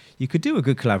collaborations. You could do a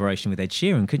good collaboration with Ed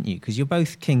Sheeran, couldn't you? Because you're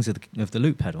both kings of the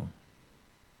loop pedal.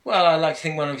 Well, I like to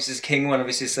think one of us is king, one of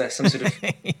us is some sort of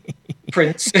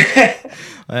prince.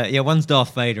 One's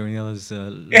Darth Vader and the other's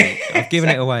Luke. I've given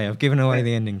it away. I've given away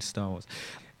the ending to Star Wars.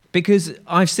 Because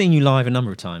I've seen you live a number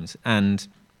of times, and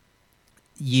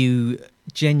you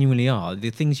genuinely are. The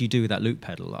things you do with that loop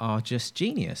pedal are just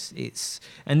genius.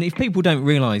 And if people don't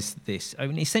realise this, I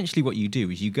mean, essentially what you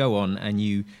do is you go on and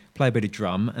you play a bit of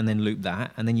drum and then loop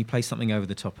that, and then you play something over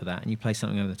the top of that, and you play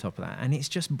something over the top of that, and it's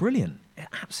just brilliant.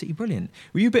 Absolutely brilliant.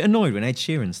 Were you a bit annoyed when Ed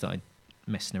Sheeran started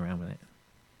messing around with it?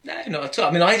 No, not at all.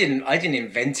 I mean, I didn't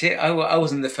invent it. I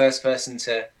wasn't the first person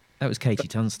to. That was Katie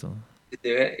Tunstall. To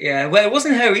do it. Yeah. Well, it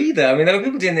wasn't her either. I mean, there were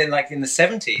people doing it in the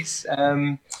 70s.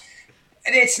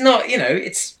 And it's not,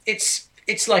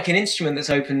 it's like an instrument that's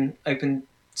open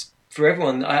for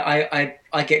everyone.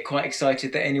 I get quite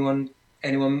excited that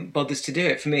anyone bothers to do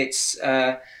it. For me,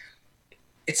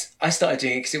 I started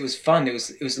doing it because it was fun. It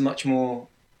was much more.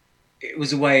 It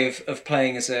was a way of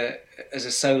playing as a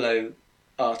solo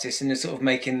artist and sort of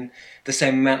making the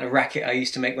same amount of racket I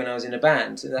used to make when I was in a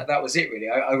band. That was it really.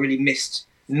 I really missed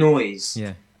noise.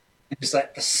 Yeah. Just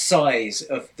like the size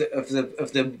of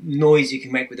the noise you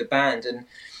can make with a band,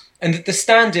 and the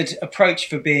standard approach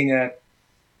for being a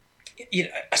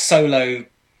solo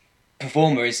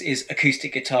performer is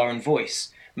acoustic guitar and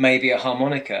voice, maybe a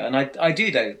harmonica, and I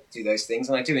do those things,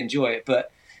 and I do enjoy it.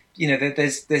 But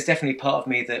there's definitely part of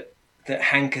me that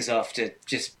hankers after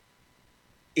just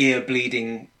ear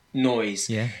bleeding noise.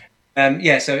 Yeah.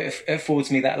 So it affords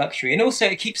me that luxury, and also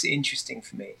it keeps it interesting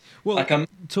for me. Well, like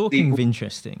talking of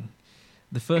interesting,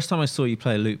 the first time I saw you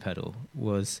play a loop pedal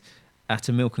was at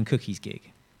a Milk and Cookies gig.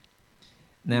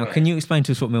 Now, Right. Can you explain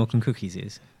to us what Milk and Cookies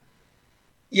is?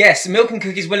 Yes, Milk and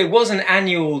Cookies. Well, it was an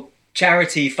annual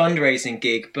charity fundraising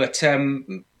gig, but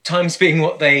times being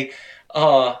what they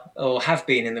are or have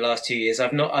been in the last 2 years,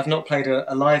 I've not played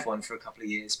a live one for a couple of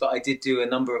years, but I did do a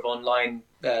number of online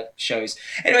shows.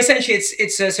 Anyway, essentially,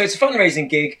 it's a fundraising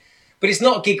gig, but it's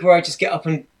not a gig where I just get up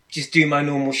and just do my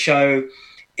normal show.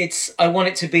 I want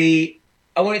it to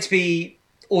be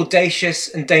audacious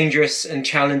and dangerous and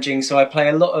challenging. So I play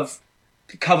a lot of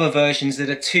cover versions that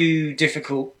are too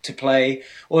difficult to play,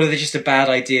 or they're just a bad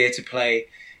idea to play.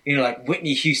 Like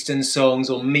Whitney Houston songs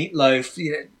or Meatloaf,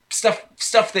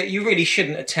 stuff that you really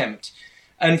shouldn't attempt.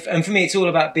 And for me, it's all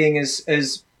about being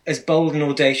as bold and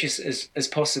audacious as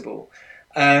possible,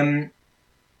 and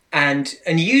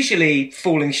usually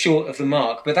falling short of the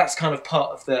mark. But that's kind of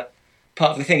part of the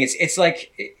thing. It's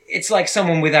like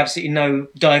someone with absolutely no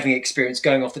diving experience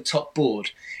going off the top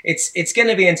board. It's going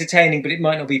to be entertaining, but it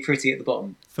might not be pretty at the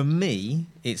bottom. For me,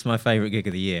 it's my favourite gig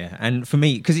of the year. And for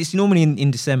me, because it's normally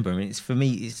in December, and for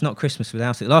me, it's not Christmas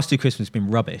without it. The last 2 Christmas have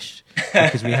been rubbish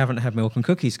because we haven't had Milk and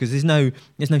Cookies, because there's no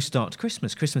start to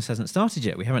Christmas. Christmas hasn't started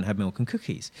yet. We haven't had Milk and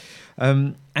Cookies.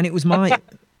 And it was my... I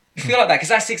feel like that because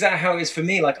that's exactly how it is for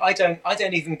me. Like I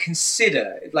don't even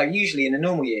consider, like usually in a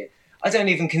normal year, I don't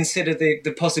even consider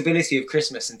the possibility of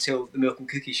Christmas until the Milk and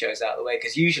Cookie show's out of the way,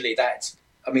 because usually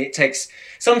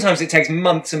sometimes it takes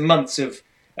months and months of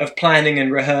planning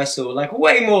and rehearsal, like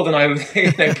way more than I would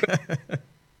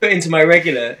put into my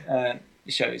regular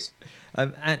shows.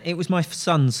 And it was my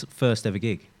son's first ever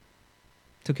gig.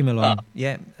 Took him along.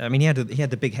 Yeah, I mean he had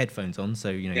the big headphones on, so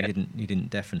you didn't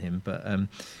deafen him. But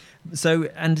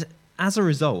and as a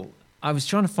result, I was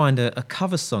trying to find a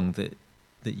cover song that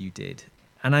you did,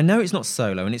 and I know it's not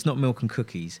solo and it's not Milk and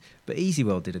Cookies, but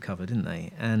Easyworld did a cover, didn't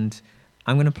they? And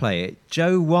I'm going to play it.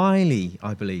 Joe Wiley,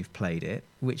 I believe, played it,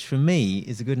 which for me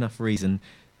is a good enough reason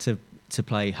to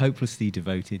play "Hopelessly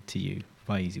Devoted to You"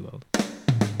 by Easyworld.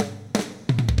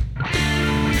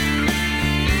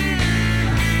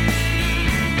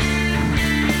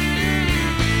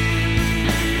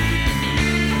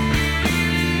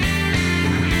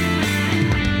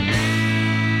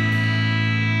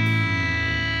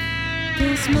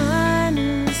 Guess mine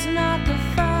is not the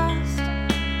first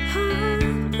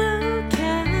heartbroken.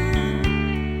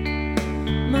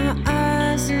 My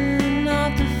eyes are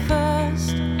not the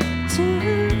first to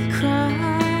cry.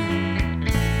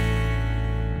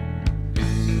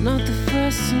 Not the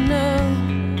first to know.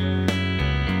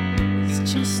 It's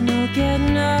just no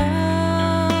getting over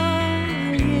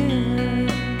you.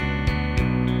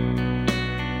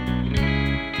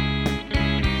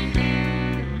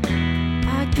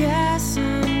 I guess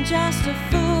I'm just a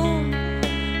fool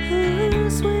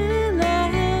who's willing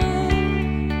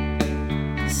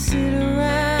to sit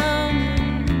around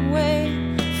and wait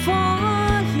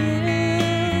for you.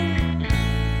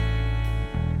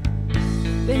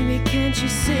 Baby, can't you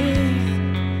see?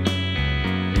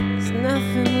 There's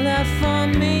nothing left for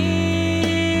me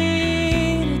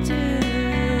to do.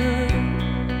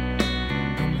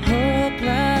 I'm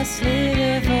hopelessly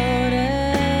devoted.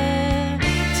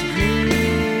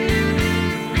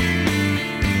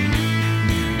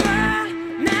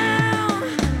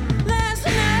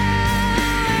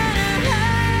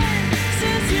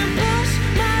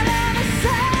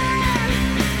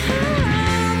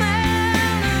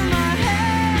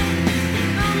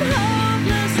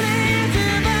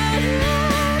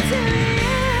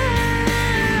 Yeah.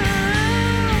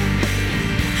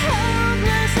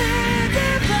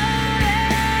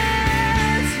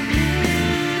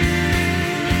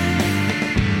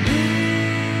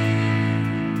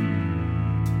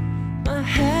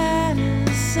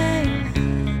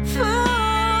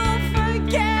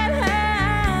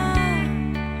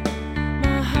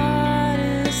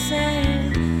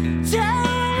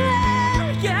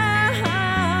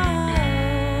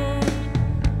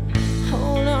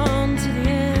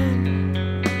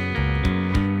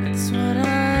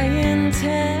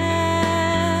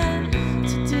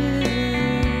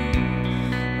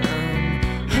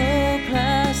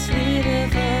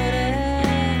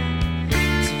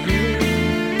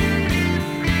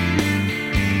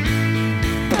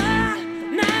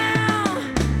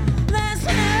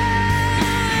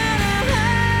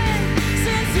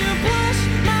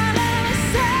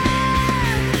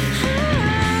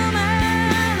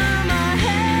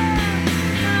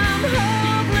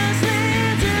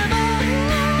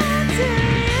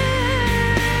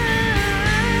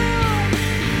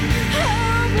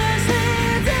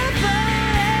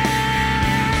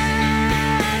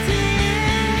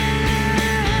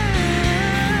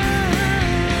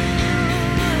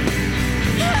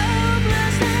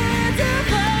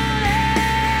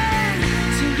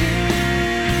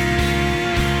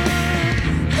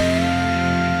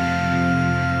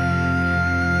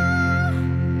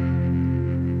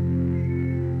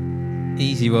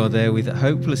 Easyworld there with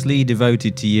Hopelessly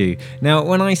Devoted to You. Now,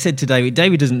 when I said to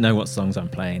David doesn't know what songs I'm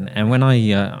playing, and when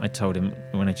I told him,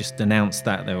 when I just announced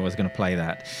that I was going to play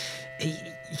that, he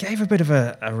gave a bit of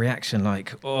a reaction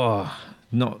like,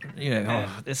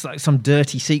 it's like some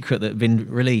dirty secret that had been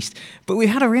released. But we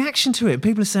had a reaction to it.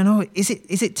 People are saying, is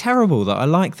it terrible that I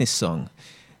like this song?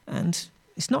 And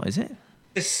it's not, is it?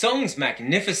 The song's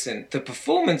magnificent. The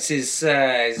performance is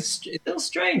a little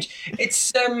strange.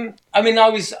 It's I mean, I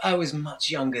was much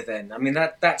younger then. I mean,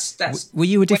 that's. Were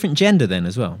you a different gender then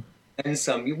as well? And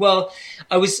some. Well,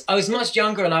 I was much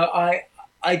younger, and I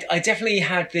definitely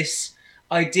had this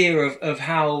idea of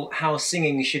how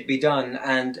singing should be done,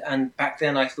 and back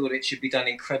then I thought it should be done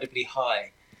incredibly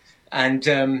high,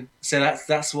 and so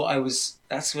that's what I was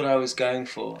going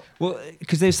for. Well,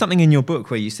 because there's something in your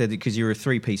book where you said that because you were a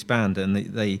three-piece band and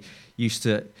they used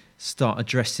to start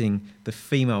addressing the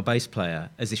female bass player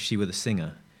as if she were the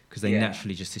singer, because they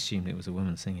naturally just assumed it was a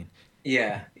woman singing.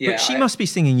 Yeah. But she must be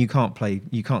singing You Can't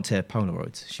Tear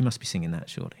Polaroids. She must be singing that,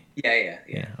 surely. Yeah.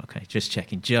 Okay, just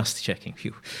checking.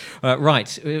 Phew. Right,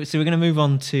 so we're going to move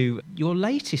on to your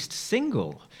latest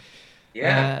single.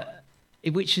 Yeah.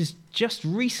 Which has just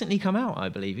recently come out, I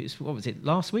believe. What was it,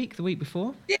 last week, the week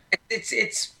before? Yeah,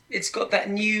 it's got that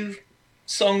new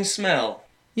song smell.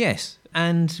 Yes,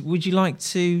 and would you like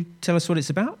to tell us what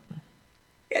it's about?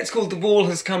 Yeah, it's called "The Wall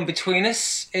Has Come Between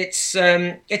Us." It's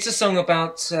a song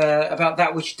about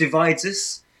that which divides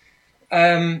us.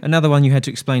 Another one you had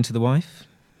to explain to the wife.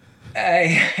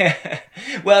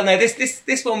 Well, no,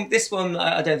 this one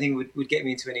I don't think would get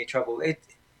me into any trouble.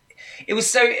 It was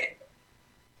so.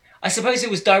 I suppose it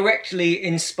was directly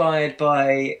inspired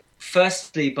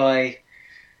firstly by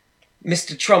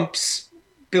Mr. Trump's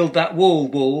 "Build That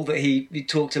Wall" that he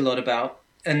talked a lot about,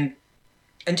 and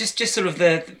just sort of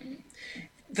the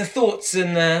thoughts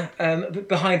and the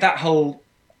behind that whole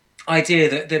idea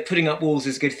that putting up walls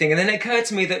is a good thing. And then it occurred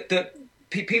to me that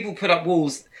people put up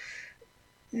walls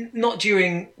not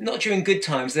during good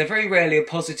times. They're very rarely a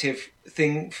positive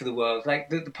thing for the world. Like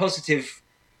the positive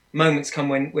moments come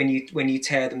when you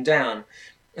tear them down.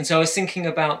 And so I was thinking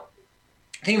about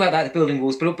that, the building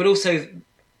walls, but also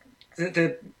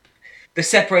the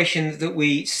separation that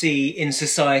we see in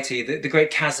society, the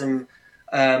great chasm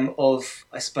of,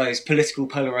 I suppose, political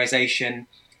polarization.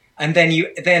 And then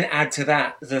you add to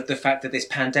that the fact that this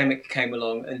pandemic came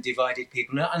along and divided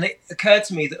people. And it occurred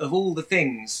to me that of all the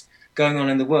things going on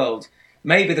in the world,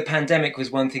 maybe the pandemic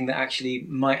was one thing that actually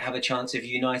might have a chance of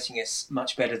uniting us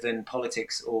much better than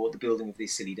politics or the building of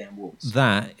these silly damn walls.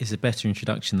 That is a better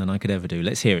introduction than I could ever do.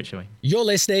 Let's hear it, shall we? You're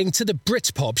listening to the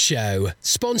Britpop Show,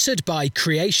 sponsored by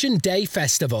Creation Day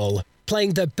Festival,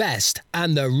 playing the best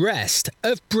and the rest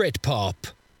of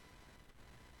Britpop.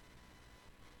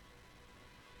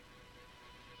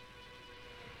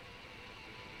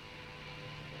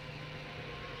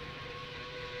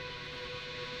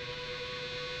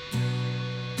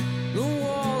 The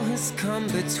wall has come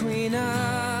between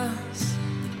us.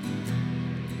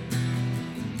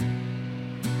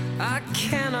 I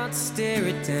cannot stare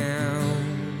it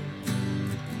down.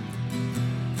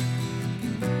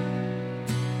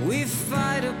 We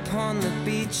fight upon the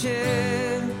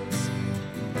beaches.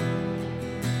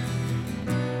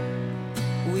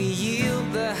 We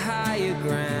yield the higher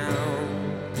ground.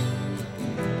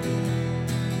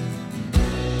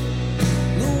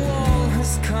 The wall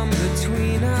has come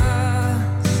between us.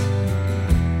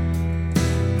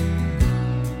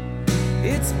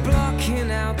 It's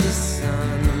blocking out the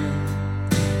sun.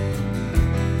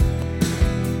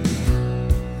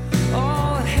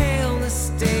 All hail the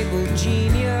stable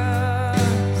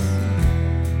genius.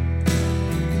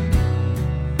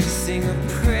 Sing a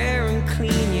prayer and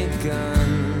clean your gun.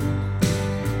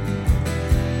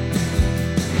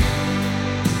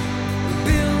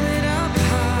 Build it up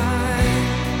high,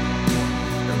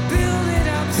 build it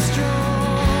up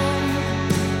strong.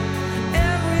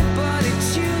 Everybody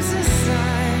choose a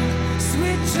side,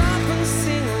 switch up and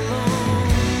sing along.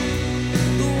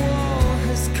 The wall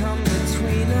has come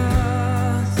between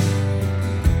us.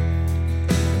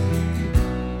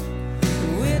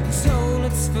 We're told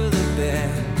it's for the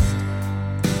best.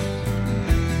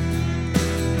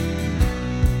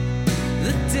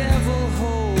 The devil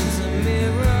holds a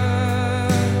mirror,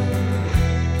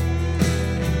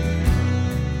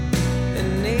 and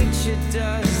nature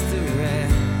does the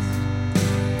rest.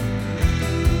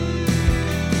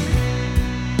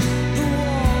 The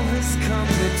wall has come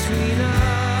between us.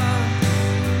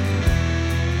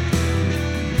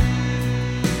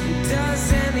 Does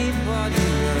anybody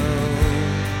know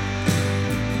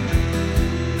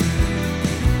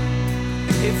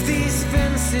if these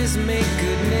fences make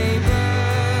good neighbors?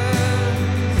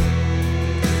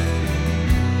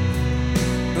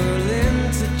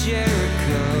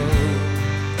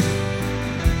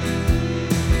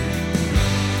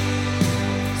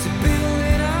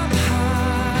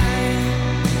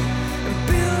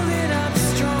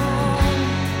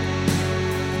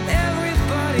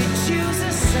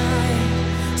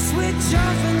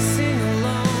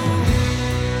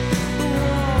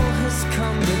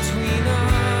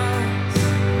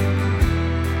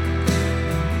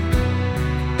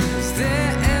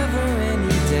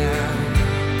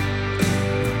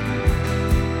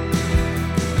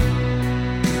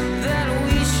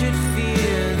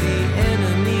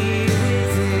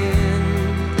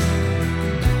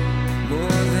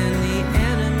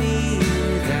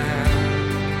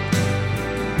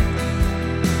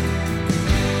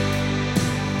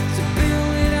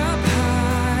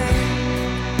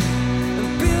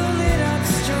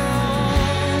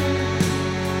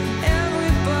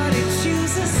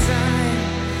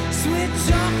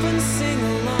 and sing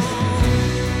along.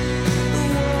 The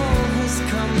wall has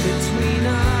come between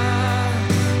us.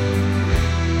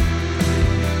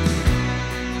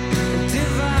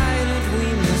 Divided we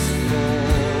must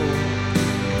fall.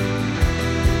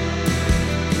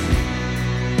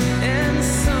 And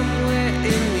somewhere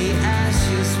in the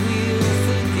ashes we'll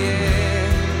forget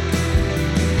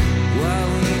why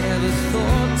we ever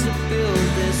thought to build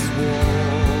this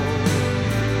wall.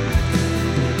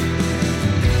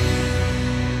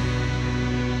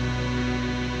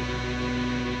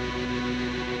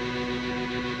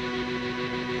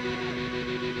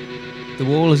 The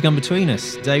wall has gone between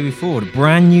us. David Ford, a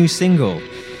brand new single.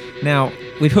 Now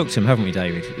we've hooked them, haven't we,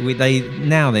 David?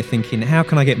 They're thinking, how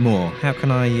can I get more? How can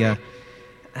I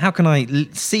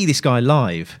see this guy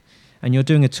live? And you're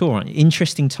doing a tour, aren't you?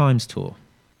 Interesting Times tour.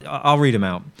 I'll read them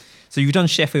out. So you've done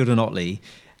Sheffield and Otley.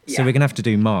 So Yeah. we're going to have to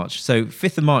do March. So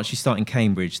 5th of March you start in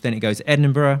Cambridge. Then it goes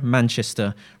Edinburgh,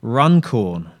 Manchester,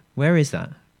 Runcorn. Where is that?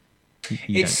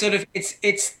 It's sort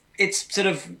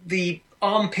of the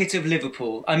armpit of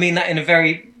Liverpool. I mean that in a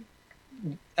very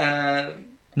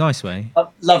Nice way.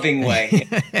 loving way.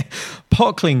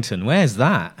 Pocklington, where's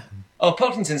that? Oh,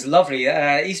 Pocklington's lovely.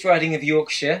 East Riding of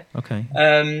Yorkshire. Okay.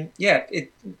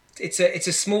 It's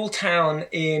a small town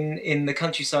in the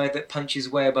countryside that punches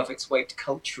way above its weight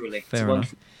culturally. It's Fair enough.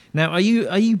 wonderful. Now, are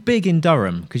you big in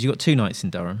Durham? Because you've got 2 nights in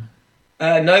Durham.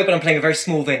 No, but I'm playing a very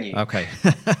small venue. Okay.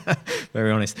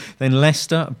 Very honest. Then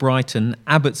Leicester, Brighton,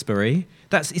 Abbotsbury.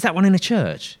 Is that one in a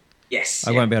church? Yes.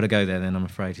 I won't be able to go there then, I'm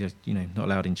afraid. Not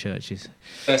allowed in churches.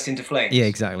 Burst into flames. Yeah,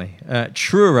 exactly.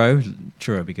 Truro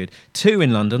would be good. 2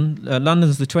 in London.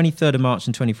 London's the 23rd of March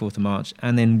and 24th of March.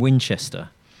 And then Winchester.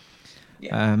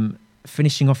 Yeah.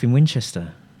 Finishing off in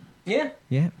Winchester. Yeah.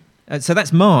 Yeah. So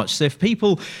that's March. So if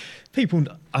people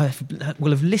will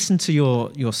have listened to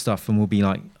your stuff and will be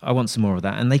like, I want some more of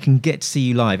that, and they can get to see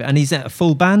you live. And is that a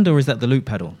full band or is that the loop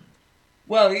pedal?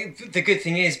 Well, the good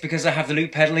thing is because I have the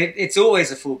loop pedal, it's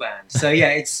always a full band. So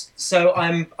yeah,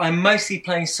 I'm mostly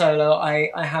playing solo. I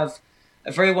have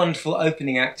a very wonderful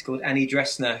opening act called Annie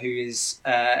Dressner, who is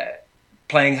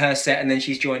playing her set, and then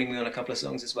she's joining me on a couple of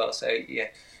songs as well. So yeah,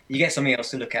 you get something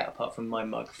else to look at apart from my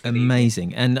mug.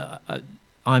 Amazing. And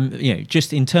I'm,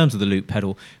 just in terms of the loop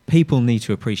pedal, people need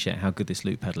to appreciate how good this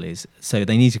loop pedal is. So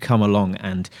they need to come along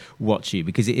and watch you,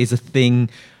 because it is a thing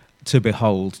to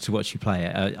behold, to watch you play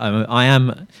it. I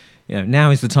am,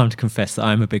 now is the time to confess that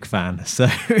I'm a big fan. So,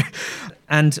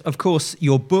 and of course,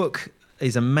 your book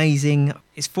is amazing.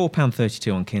 It's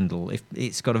 £4.32 on Kindle.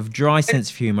 It's got a dry sense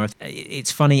of humour.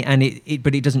 It's funny, and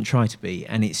but it doesn't try to be.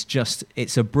 And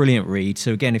it's a brilliant read.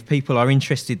 So again, if people are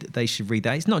interested, they should read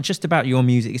that. It's not just about your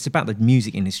music; it's about the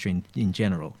music industry in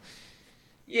general.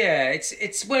 Yeah,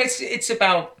 it's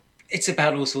about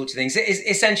all sorts of things.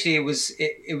 Essentially, it was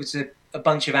a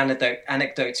bunch of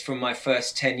anecdotes from my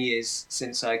first 10 years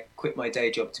since I quit my day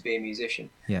job to be a musician.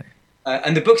 Yeah.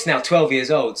 And the book's now 12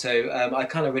 years old, so I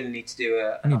kind of really need to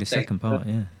do I need a second part,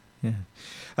 yeah.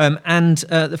 And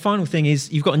the final thing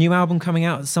is, you've got a new album coming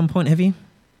out at some point, have you?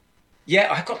 Yeah,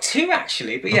 I've got 2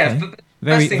 actually, but Okay. yeah.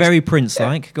 Very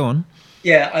Prince-like. Yeah. Go on.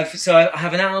 Yeah, I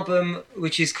have an album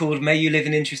which is called May You Live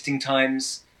in Interesting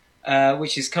Times,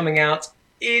 which is coming out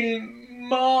in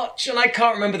March, and I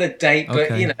can't remember the date,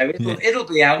 but Okay. it'll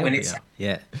be out when it's out.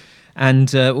 Yeah.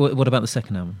 And what about the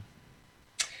second album?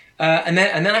 And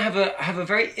then I have a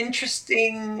very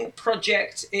interesting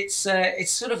project. It's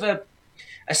sort of a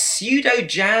pseudo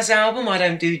jazz album. I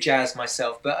don't do jazz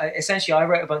myself, but essentially I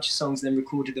wrote a bunch of songs and then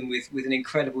recorded them with an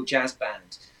incredible jazz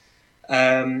band.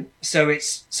 So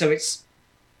it's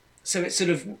sort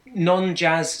of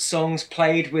non-jazz songs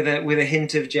played with a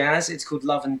hint of jazz. It's called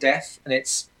Love and Death, and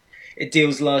it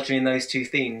deals largely in those 2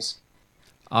 themes.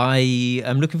 I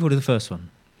am looking forward to the first one.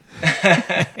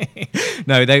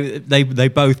 No, they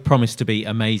both promise to be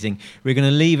amazing. We're going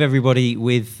to leave everybody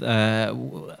with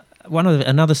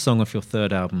another song off your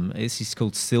third album. It's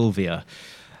called Sylvia,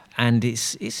 and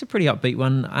it's a pretty upbeat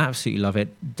one. I absolutely love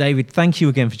it. David, thank you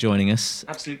again for joining us.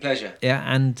 Absolute pleasure. Yeah,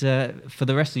 and for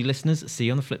the rest of you listeners, see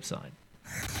you on the flip side.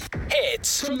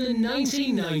 Hits from the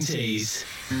 1990s.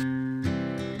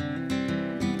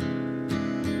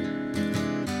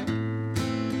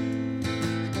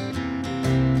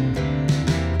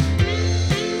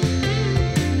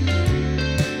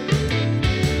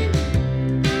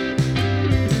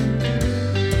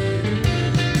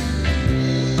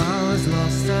 I was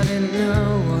lost, I didn't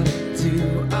know what to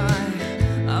do.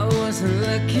 I wasn't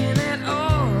looking at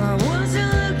all. I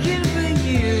wasn't looking for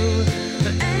you.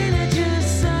 But ain't it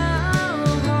just so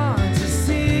hard to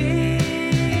see?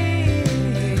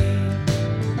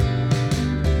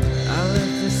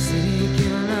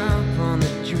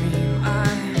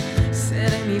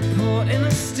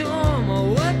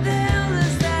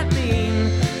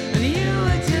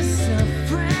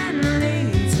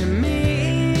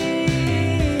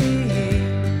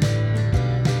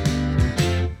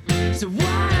 So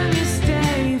why don't you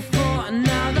stay for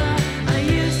another? I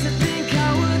used to think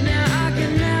I would, now I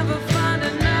can never find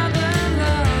another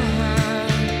lover.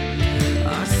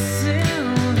 Oh,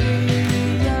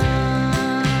 Sylvia.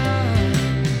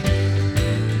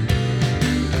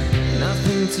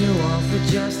 Nothing to offer,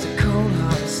 just a cold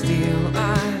heart of steel.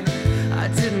 I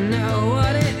didn't know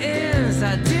what it is.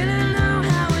 I did.